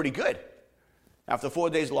 "I'm doing pretty good." After 4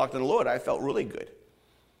 days locked in the Lord, I felt really good.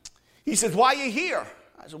 He says, "Why are you here?"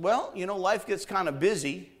 I said, "Well, life gets kind of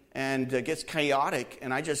busy and gets chaotic,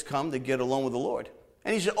 and I just come to get alone with the Lord."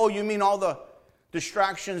 And he said, "Oh, you mean all the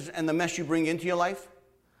distractions and the mess you bring into your life?"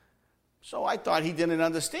 So I thought he didn't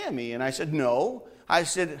understand me, and I said, "No." I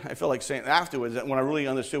said, I felt like saying afterwards that when I really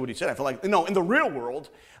understood what he said, I felt like, no, in the real world,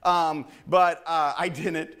 but I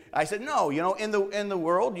didn't. I said, "No, in the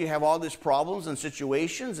world, you have all these problems and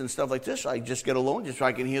situations and stuff like this. I just get alone just so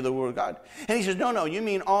I can hear the word of God." And he says, No, you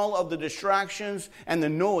mean all of the distractions and the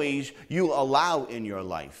noise you allow in your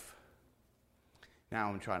life."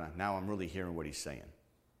 Now I'm really hearing what he's saying.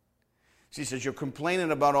 So he says, you're complaining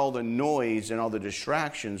about all the noise and all the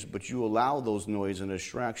distractions, but you allow those noise and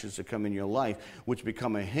distractions to come in your life, which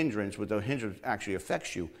become a hindrance, but the hindrance actually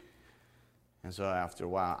affects you. And so after a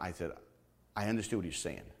while, I said, I understood what he's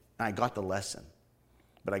saying. And I got the lesson.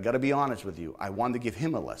 But I got to be honest with you, I wanted to give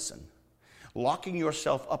him a lesson. Locking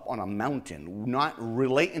yourself up on a mountain, not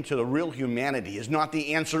relating to the real humanity, is not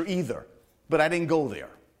the answer either. But I didn't go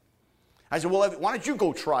there. I said, well, why don't you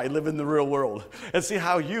go try live in the real world and see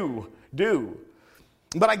how you do.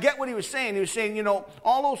 But I get what he was saying. He was saying,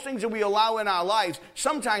 all those things that we allow in our lives,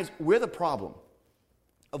 sometimes we're the problem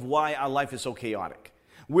of why our life is so chaotic.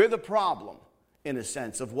 We're the problem, in a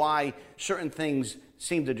sense, of why certain things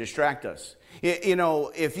seem to distract us. If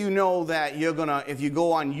you know that if you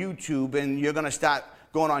go on YouTube and you're going to start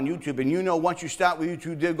going on YouTube, and once you start with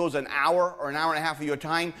YouTube, there goes an hour or an hour and a half of your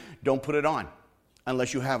time, don't put it on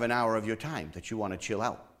unless you have an hour of your time that you want to chill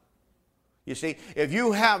out. You see, if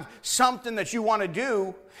you have something that you want to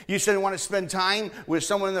do, you say you want to spend time with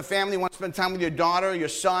someone in the family, you want to spend time with your daughter, your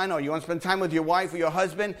son, or you want to spend time with your wife or your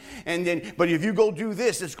husband, but if you go do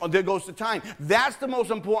this, there goes the time. That's the most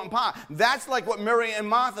important part. That's like what Mary and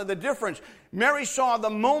Martha, the difference. Mary saw the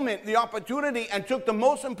moment, the opportunity, and took the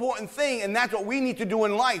most important thing, and that's what we need to do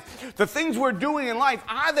in life. The things we're doing in life,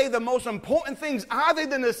 are they the most important things? Are they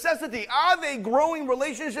the necessity? Are they growing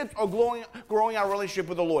relationships or growing our relationship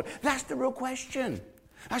with the Lord? That's the real question.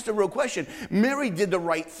 That's the real question. Mary did the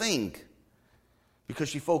right thing because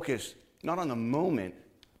she focused not on the moment,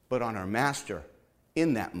 but on her master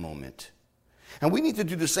in that moment. And we need to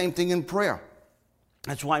do the same thing in prayer.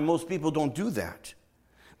 That's why most people don't do that.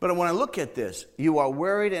 But when I look at this, you are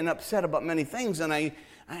worried and upset about many things, and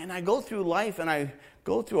I go through life, and I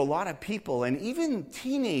go through a lot of people, and even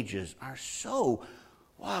teenagers are so,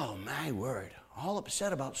 wow, my word, all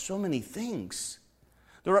upset about so many things.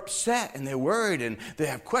 They're upset and they're worried and they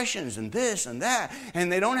have questions and this and that,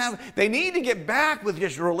 and they need to get back with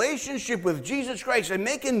this relationship with Jesus Christ and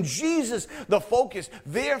making Jesus the focus,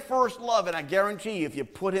 their first love. And I guarantee you, if you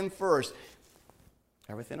put him first,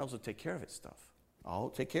 everything else will take care of its stuff.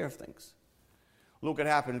 I'll take care of things. Look what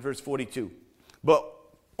happened in verse 42. But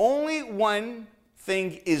only one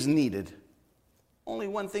thing is needed. Only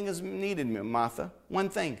one thing is needed, Martha. One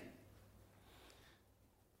thing.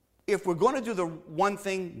 If we're going to do the one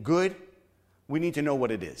thing good, we need to know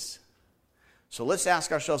what it is. So let's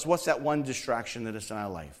ask ourselves, what's that one distraction that is in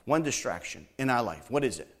our life? One distraction in our life. What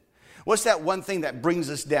is it? What's that one thing that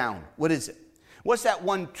brings us down? What is it? What's that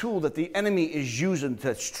one tool that the enemy is using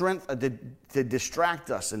to distract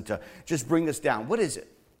us and to just bring us down? What is it?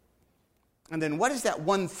 And then what is that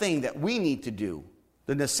one thing that we need to do,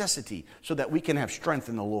 the necessity, so that we can have strength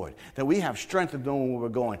in the Lord, that we have strength in knowing where we're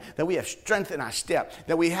going, that we have strength in our step,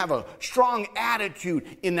 that we have a strong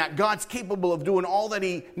attitude in that God's capable of doing all that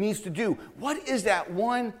he needs to do? What is that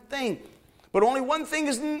one thing? But only one thing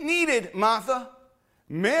is needed, Martha.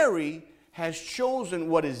 Mary has chosen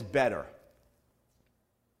what is better.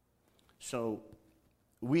 So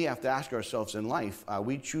we have to ask ourselves in life, are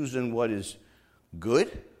we choosing what is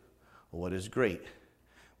good or what is great?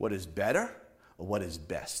 What is better what is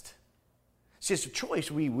best. See, it's a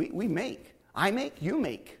choice we make. I make, you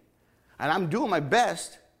make. And I'm doing my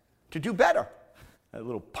best to do better. A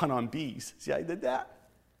little pun on bees. See how I did that?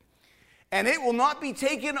 And it will not be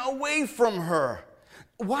taken away from her.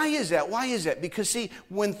 Why is that? Why is that? Because, see,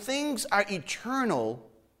 when things are eternal,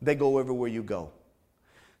 they go everywhere you go.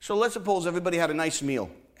 So let's suppose everybody had a nice meal.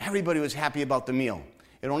 Everybody was happy about the meal.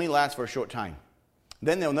 It only lasts for a short time.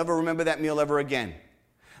 Then they'll never remember that meal ever again.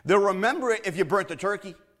 They'll remember it if you burnt the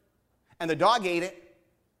turkey and the dog ate it.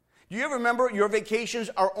 Do you ever remember your vacations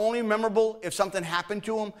are only memorable if something happened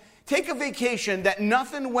to them? Take a vacation that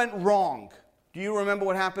nothing went wrong. Do you remember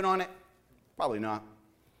what happened on it? Probably not.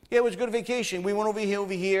 Yeah, it was a good vacation. We went over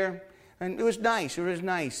here, and it was nice. It was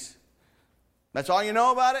nice. That's all you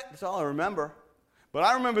know about it? That's all I remember. But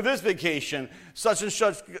I remember this vacation. Such and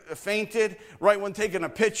such fainted right when taking a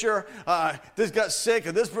picture. This got sick,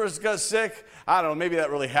 and this person got sick. I don't know. Maybe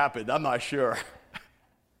that really happened. I'm not sure.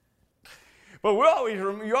 But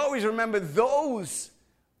you always remember those.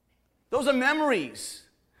 Those are memories.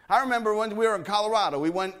 I remember when we were in Colorado.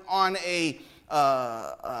 We went on a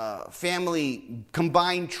family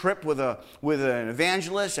combined trip with an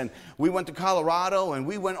evangelist, and we went to Colorado, and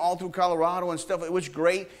we went all through Colorado and stuff. It was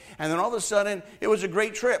great, and then all of a sudden, it was a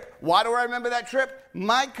great trip. Why do I remember that trip?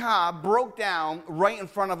 My car broke down right in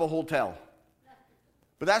front of a hotel.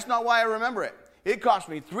 But that's not why I remember it. It cost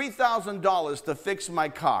me $3,000 to fix my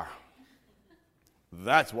car.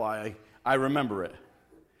 That's why I remember it.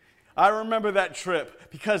 I remember that trip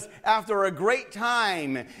because after a great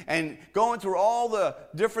time and going through all the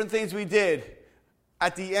different things we did,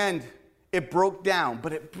 at the end, it broke down.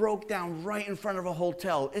 But it broke down right in front of a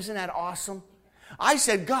hotel. Isn't that awesome? I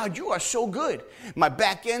said, God, you are so good. My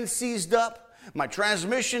back end seized up. My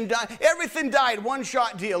transmission died. Everything died,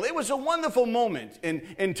 one-shot deal. It was a wonderful moment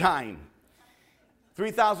in time.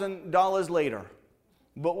 $3,000 later.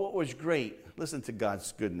 But what was great, listen to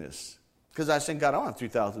God's goodness. Because I said, God, I don't have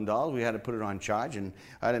 $3,000. We had to put it on charge, and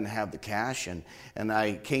I didn't have the cash. And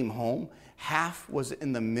I came home. Half was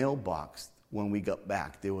in the mailbox when we got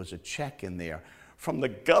back. There was a check in there from the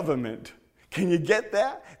government. Can you get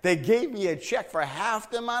that? They gave me a check for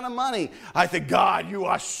half the amount of money. I said, God, you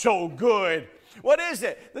are so good. What is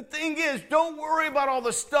it? The thing is, don't worry about all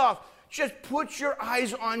the stuff. Just put your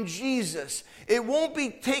eyes on Jesus. It won't be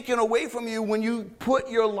taken away from you when you put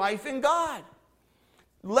your life in God.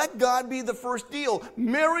 Let God be the first deal.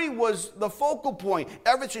 Mary was the focal point.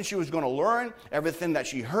 Ever since she was going to learn, everything that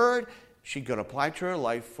she heard, she could apply to her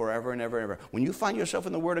life forever and ever and ever. When you find yourself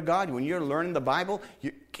in the Word of God, when you're learning the Bible,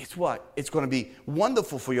 guess what? It's going to be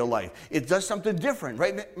wonderful for your life. It does something different.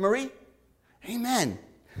 Right, Marie? Amen.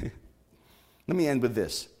 Let me end with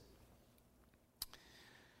this.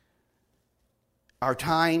 Our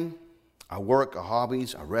time, our work, our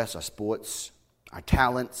hobbies, our rest, our sports, our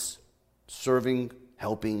talents, serving,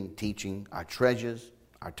 helping, teaching, our treasures,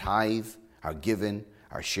 our tithe, our giving,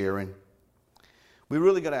 our sharing. We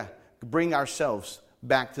really got to bring ourselves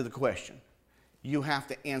back to the question. You have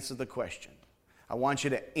to answer the question. I want you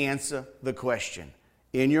to answer the question.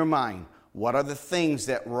 In your mind, what are the things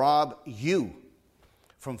that rob you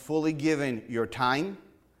from fully giving your time,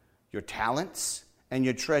 your talents, and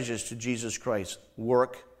your treasures to Jesus Christ,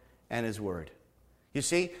 work, and His Word? You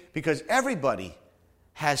see, because everybody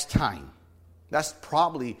has time. That's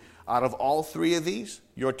probably, out of all three of these,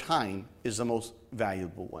 your time is the most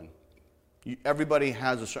valuable one. Everybody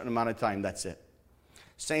has a certain amount of time, that's it.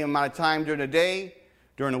 Same amount of time during the day,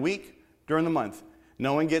 during the week, during the month.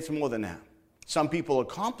 No one gets more than that. Some people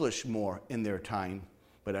accomplish more in their time,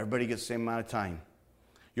 but everybody gets the same amount of time.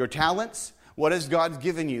 Your talents, what has God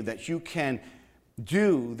given you that you can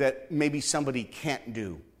do that maybe somebody can't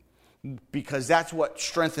do? Because that's what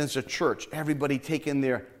strengthens a church. Everybody taking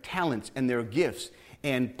their talents and their gifts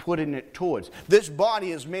and putting it towards. This body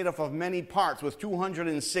is made up of many parts with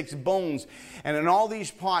 206 bones. And in all these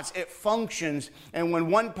parts, it functions. And when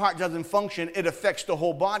one part doesn't function, it affects the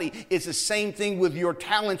whole body. It's the same thing with your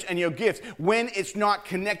talents and your gifts. When it's not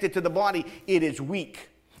connected to the body, it is weak.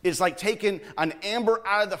 It's like taking an amber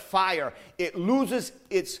out of the fire. It loses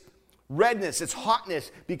its redness, its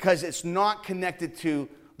hotness, because it's not connected to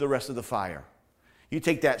the rest of the fire. You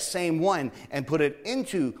take that same one and put it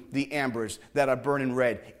into the ambers that are burning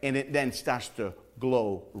red, and it then starts to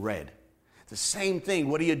glow red. The same thing.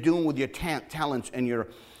 What are you doing with your talents and your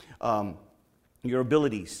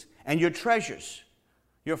abilities and your treasures,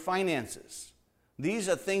 your finances? These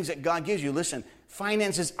are things that God gives you. Listen,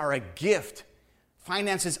 finances are a gift.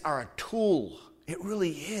 Finances are a tool. It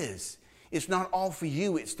really is. It's not all for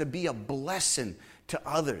you. It's to be a blessing to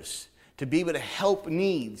others. to be able to help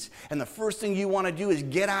needs. And the first thing you want to do is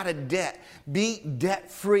get out of debt. Be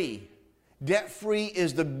debt-free. Debt-free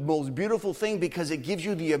is the most beautiful thing because it gives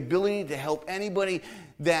you the ability to help anybody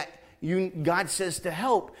that God says to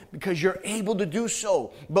help, because you're able to do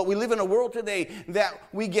so. But we live in a world today that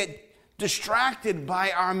we get distracted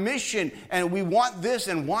by our mission, and we want this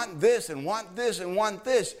and want this and want this and want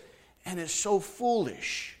this. And it's so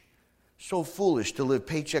foolish to live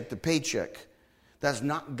paycheck to paycheck. That's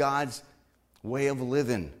not God's way of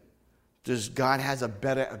living. God has a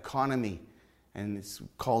better economy, and it's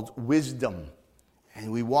called wisdom.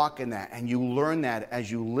 And we walk in that, and you learn that as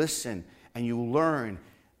you listen and you learn,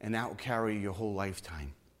 and that will carry your whole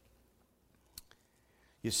lifetime.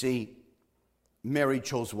 You see, Mary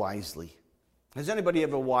chose wisely. Has anybody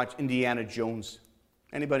ever watched Indiana Jones?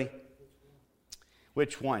 Anybody?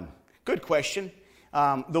 Which one? Good question.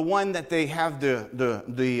 The one that they have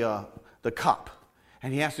the cup,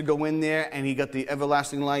 and he has to go in there, and he got the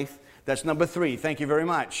everlasting life. That's number 3. Thank you very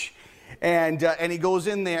much. And he goes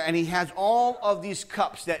in there, and he has all of these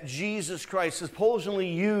cups that Jesus Christ supposedly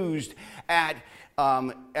used at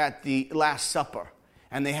the Last Supper.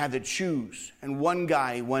 And they had to choose. And one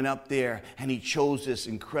guy went up there, and he chose this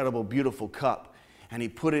incredible, beautiful cup. And he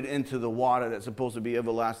put it into the water that's supposed to be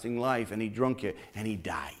everlasting life, and he drank it, and he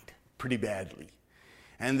died pretty badly.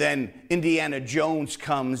 And then Indiana Jones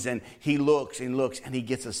comes, and he looks and looks, and he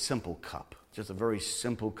gets a simple cup, just a very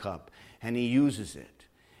simple cup. And he uses it.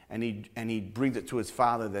 And he brings it to his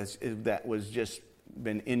father that was just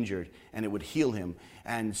been injured, and it would heal him.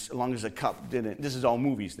 And as long as the cup didn't, this is all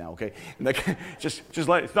movies now, okay? Just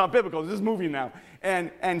like, it's not biblical, this is movie now.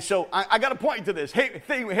 And so I got to point to this.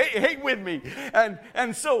 Hate with me.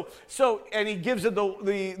 And so he gives it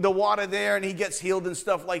the water there, and he gets healed and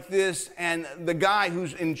stuff like this. And the guy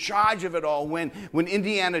who's in charge of it all, when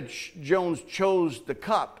Indiana Jones chose the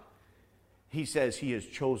cup, he says he has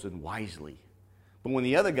chosen wisely. But when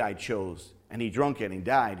the other guy chose, and he drank it and he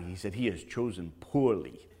died, he said he has chosen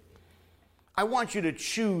poorly. I want you to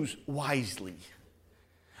choose wisely.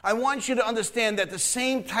 I want you to understand that the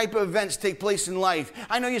same type of events take place in life.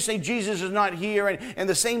 I know you say Jesus is not here, and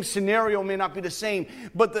the same scenario may not be the same,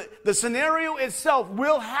 but the scenario itself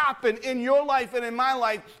will happen in your life and in my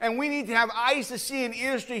life, and we need to have eyes to see and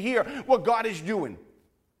ears to hear what God is doing.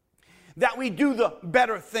 That we do the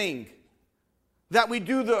better thing. That we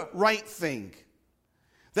do the right thing.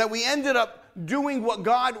 That we ended up doing what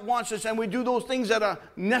God wants us, and we do those things that are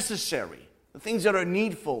necessary, the things that are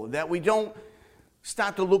needful, that we don't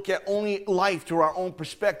start to look at only life through our own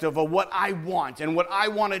perspective of what I want and what I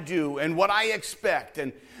want to do and what I expect,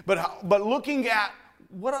 but looking at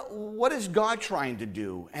what is God trying to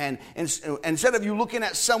do, and instead of you looking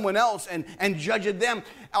at someone else and judging them,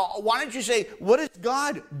 why don't you say, what is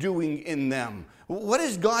God doing in them? What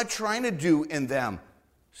is God trying to do in them?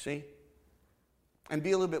 See? And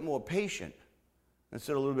be a little bit more patient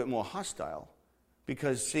instead of a little bit more hostile.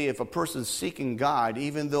 Because, see, if a person's seeking God,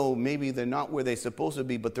 even though maybe they're not where they're supposed to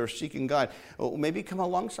be, but they're seeking God, maybe come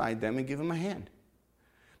alongside them and give them a hand.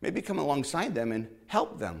 Maybe come alongside them and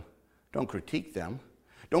help them. Don't critique them.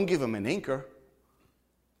 Don't give them an anchor.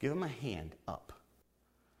 Give them a hand up.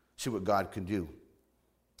 See what God can do.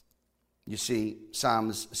 You see,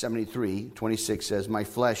 Psalms 73:26 says, my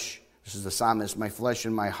flesh, this is the psalmist, my flesh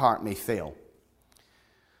and my heart may fail.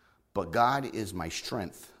 But God is my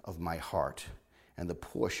strength of my heart and the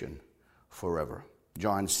portion forever.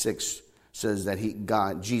 John 6 says that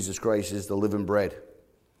God, Jesus Christ, is the living bread.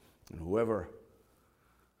 And whoever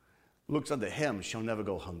looks unto him shall never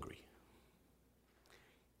go hungry.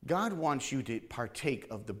 God wants you to partake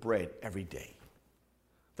of the bread every day.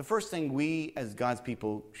 The first thing we as God's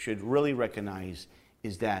people should really recognize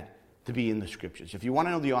is that to be in the scriptures. If you want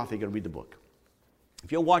to know the author, you've got to read the book.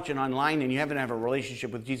 If you're watching online and you haven't had a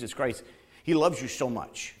relationship with Jesus Christ, he loves you so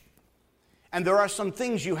much. And there are some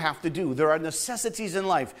things you have to do. There are necessities in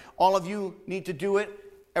life. All of you need to do it.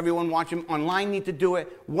 Everyone watching online need to do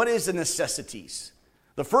it. What is the necessities?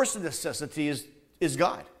 The first necessity is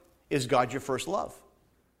God. Is God your first love?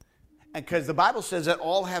 And because the Bible says that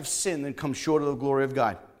all have sinned and come short of the glory of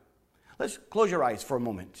God. Let's close your eyes for a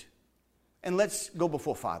moment. And let's go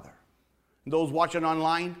before Father. And those watching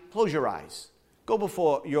online, close your eyes. Go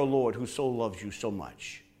before your Lord who so loves you so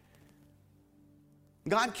much.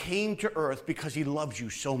 God came to earth because he loves you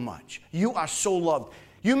so much. You are so loved.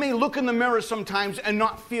 You may look in the mirror sometimes and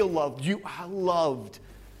not feel loved. You are loved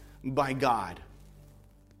by God.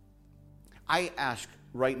 I ask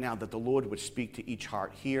right now that the Lord would speak to each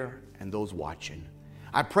heart here and those watching.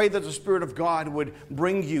 I pray that the Spirit of God would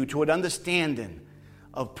bring you to an understanding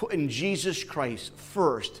of putting Jesus Christ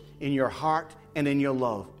first in your heart and in your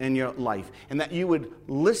love, in your life, and that you would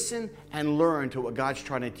listen and learn to what God's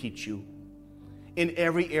trying to teach you in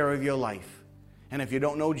every area of your life. And if you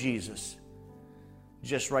don't know Jesus,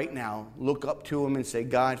 just right now, look up to him and say,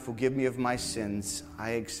 God, forgive me of my sins.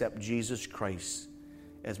 I accept Jesus Christ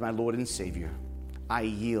as my Lord and Savior. I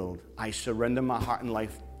yield. I surrender my heart and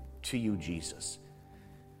life to you, Jesus.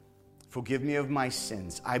 Forgive me of my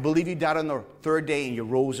sins. I believe you died on the third day and you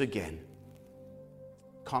rose again.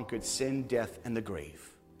 Conquered sin, death, and the grave.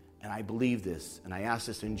 And I believe this, and I ask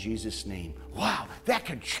this in Jesus' name. Wow, that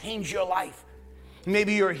could change your life.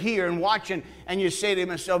 Maybe you're here and watching, and you say to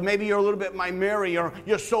yourself, maybe you're a little bit like Mary, or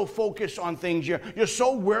you're so focused on things, you're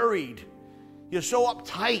so worried, you're so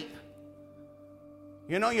uptight.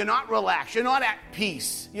 You know, you're not relaxed, you're not at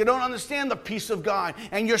peace. You don't understand the peace of God,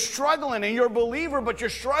 and you're struggling, and you're a believer, but you're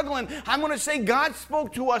struggling. I'm going to say God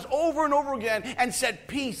spoke to us over and over again and said,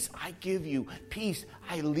 peace I give you, peace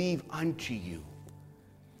I leave unto you.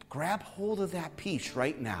 Grab hold of that peace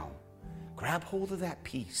right now. Grab hold of that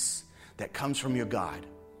peace that comes from your God.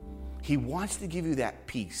 He wants to give you that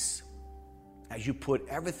peace as you put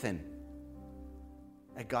everything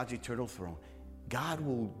at God's eternal throne. God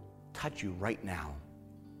will touch you right now.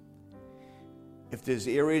 If there's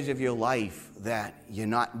areas of your life that you're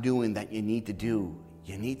not doing that you need to do,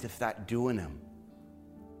 you need to start doing them.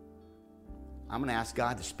 I'm going to ask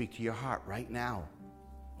God to speak to your heart right now.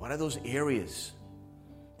 What are those areas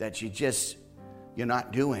that you're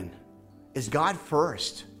not doing? Is God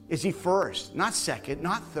first? Is he first? Not second,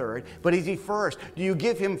 not third, but is he first? Do you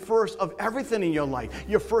give him first of everything in your life?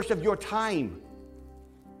 You're first of your time.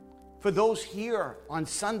 For those here on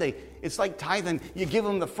Sunday, it's like tithing. You give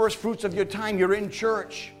them the first fruits of your time. You're in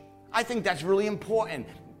church. I think that's really important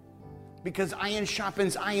because iron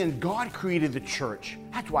sharpens iron. God created the church.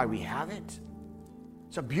 That's why we have it.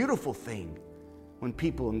 It's a beautiful thing when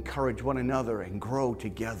people encourage one another and grow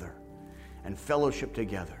together and fellowship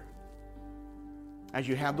together. As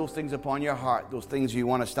you have those things upon your heart, those things you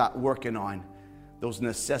want to start working on, those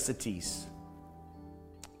necessities,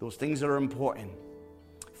 those things that are important.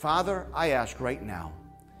 Father, I ask right now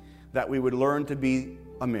that we would learn to be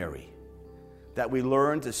a Mary, that we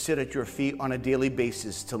learn to sit at your feet on a daily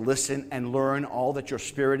basis, to listen and learn all that your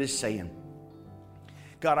Spirit is saying.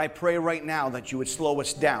 God, I pray right now that you would slow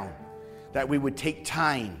us down, that we would take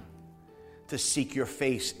time to seek your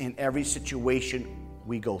face in every situation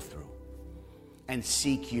we go through, and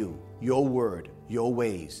seek you, your word, your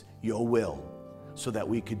ways, your will, so that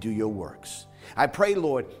we could do your works. I pray,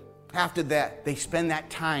 Lord, after that, they spend that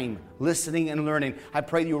time listening and learning. I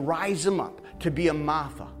pray you rise them up to be a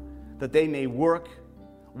Martha, that they may work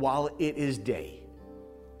while it is day,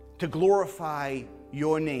 to glorify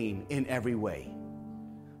your name in every way.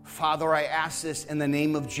 Father, I ask this in the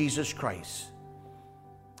name of Jesus Christ.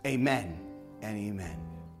 Amen and amen.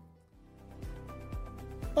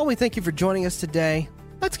 Well, we thank you for joining us today.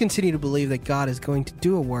 Let's continue to believe that God is going to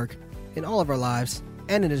do a work in all of our lives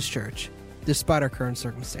and in his church, despite our current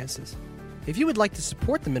circumstances. If you would like to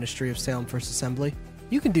support the ministry of Salem First Assembly,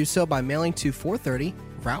 you can do so by mailing to 430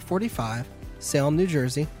 Route 45, Salem, New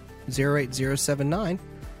Jersey, 08079,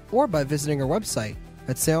 or by visiting our website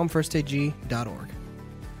at salemfirstag.org.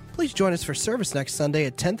 Please join us for service next Sunday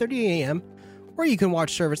at 10:30 a.m., or you can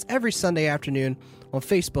watch service every Sunday afternoon on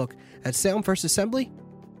Facebook at Salem First Assembly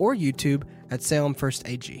or YouTube at Salem First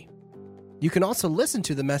AG. You can also listen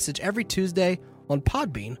to the message every Tuesday on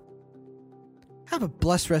Podbean. Have a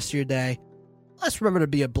blessed rest of your day. Let's remember to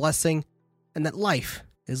be a blessing and that life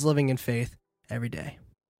is living in faith every day.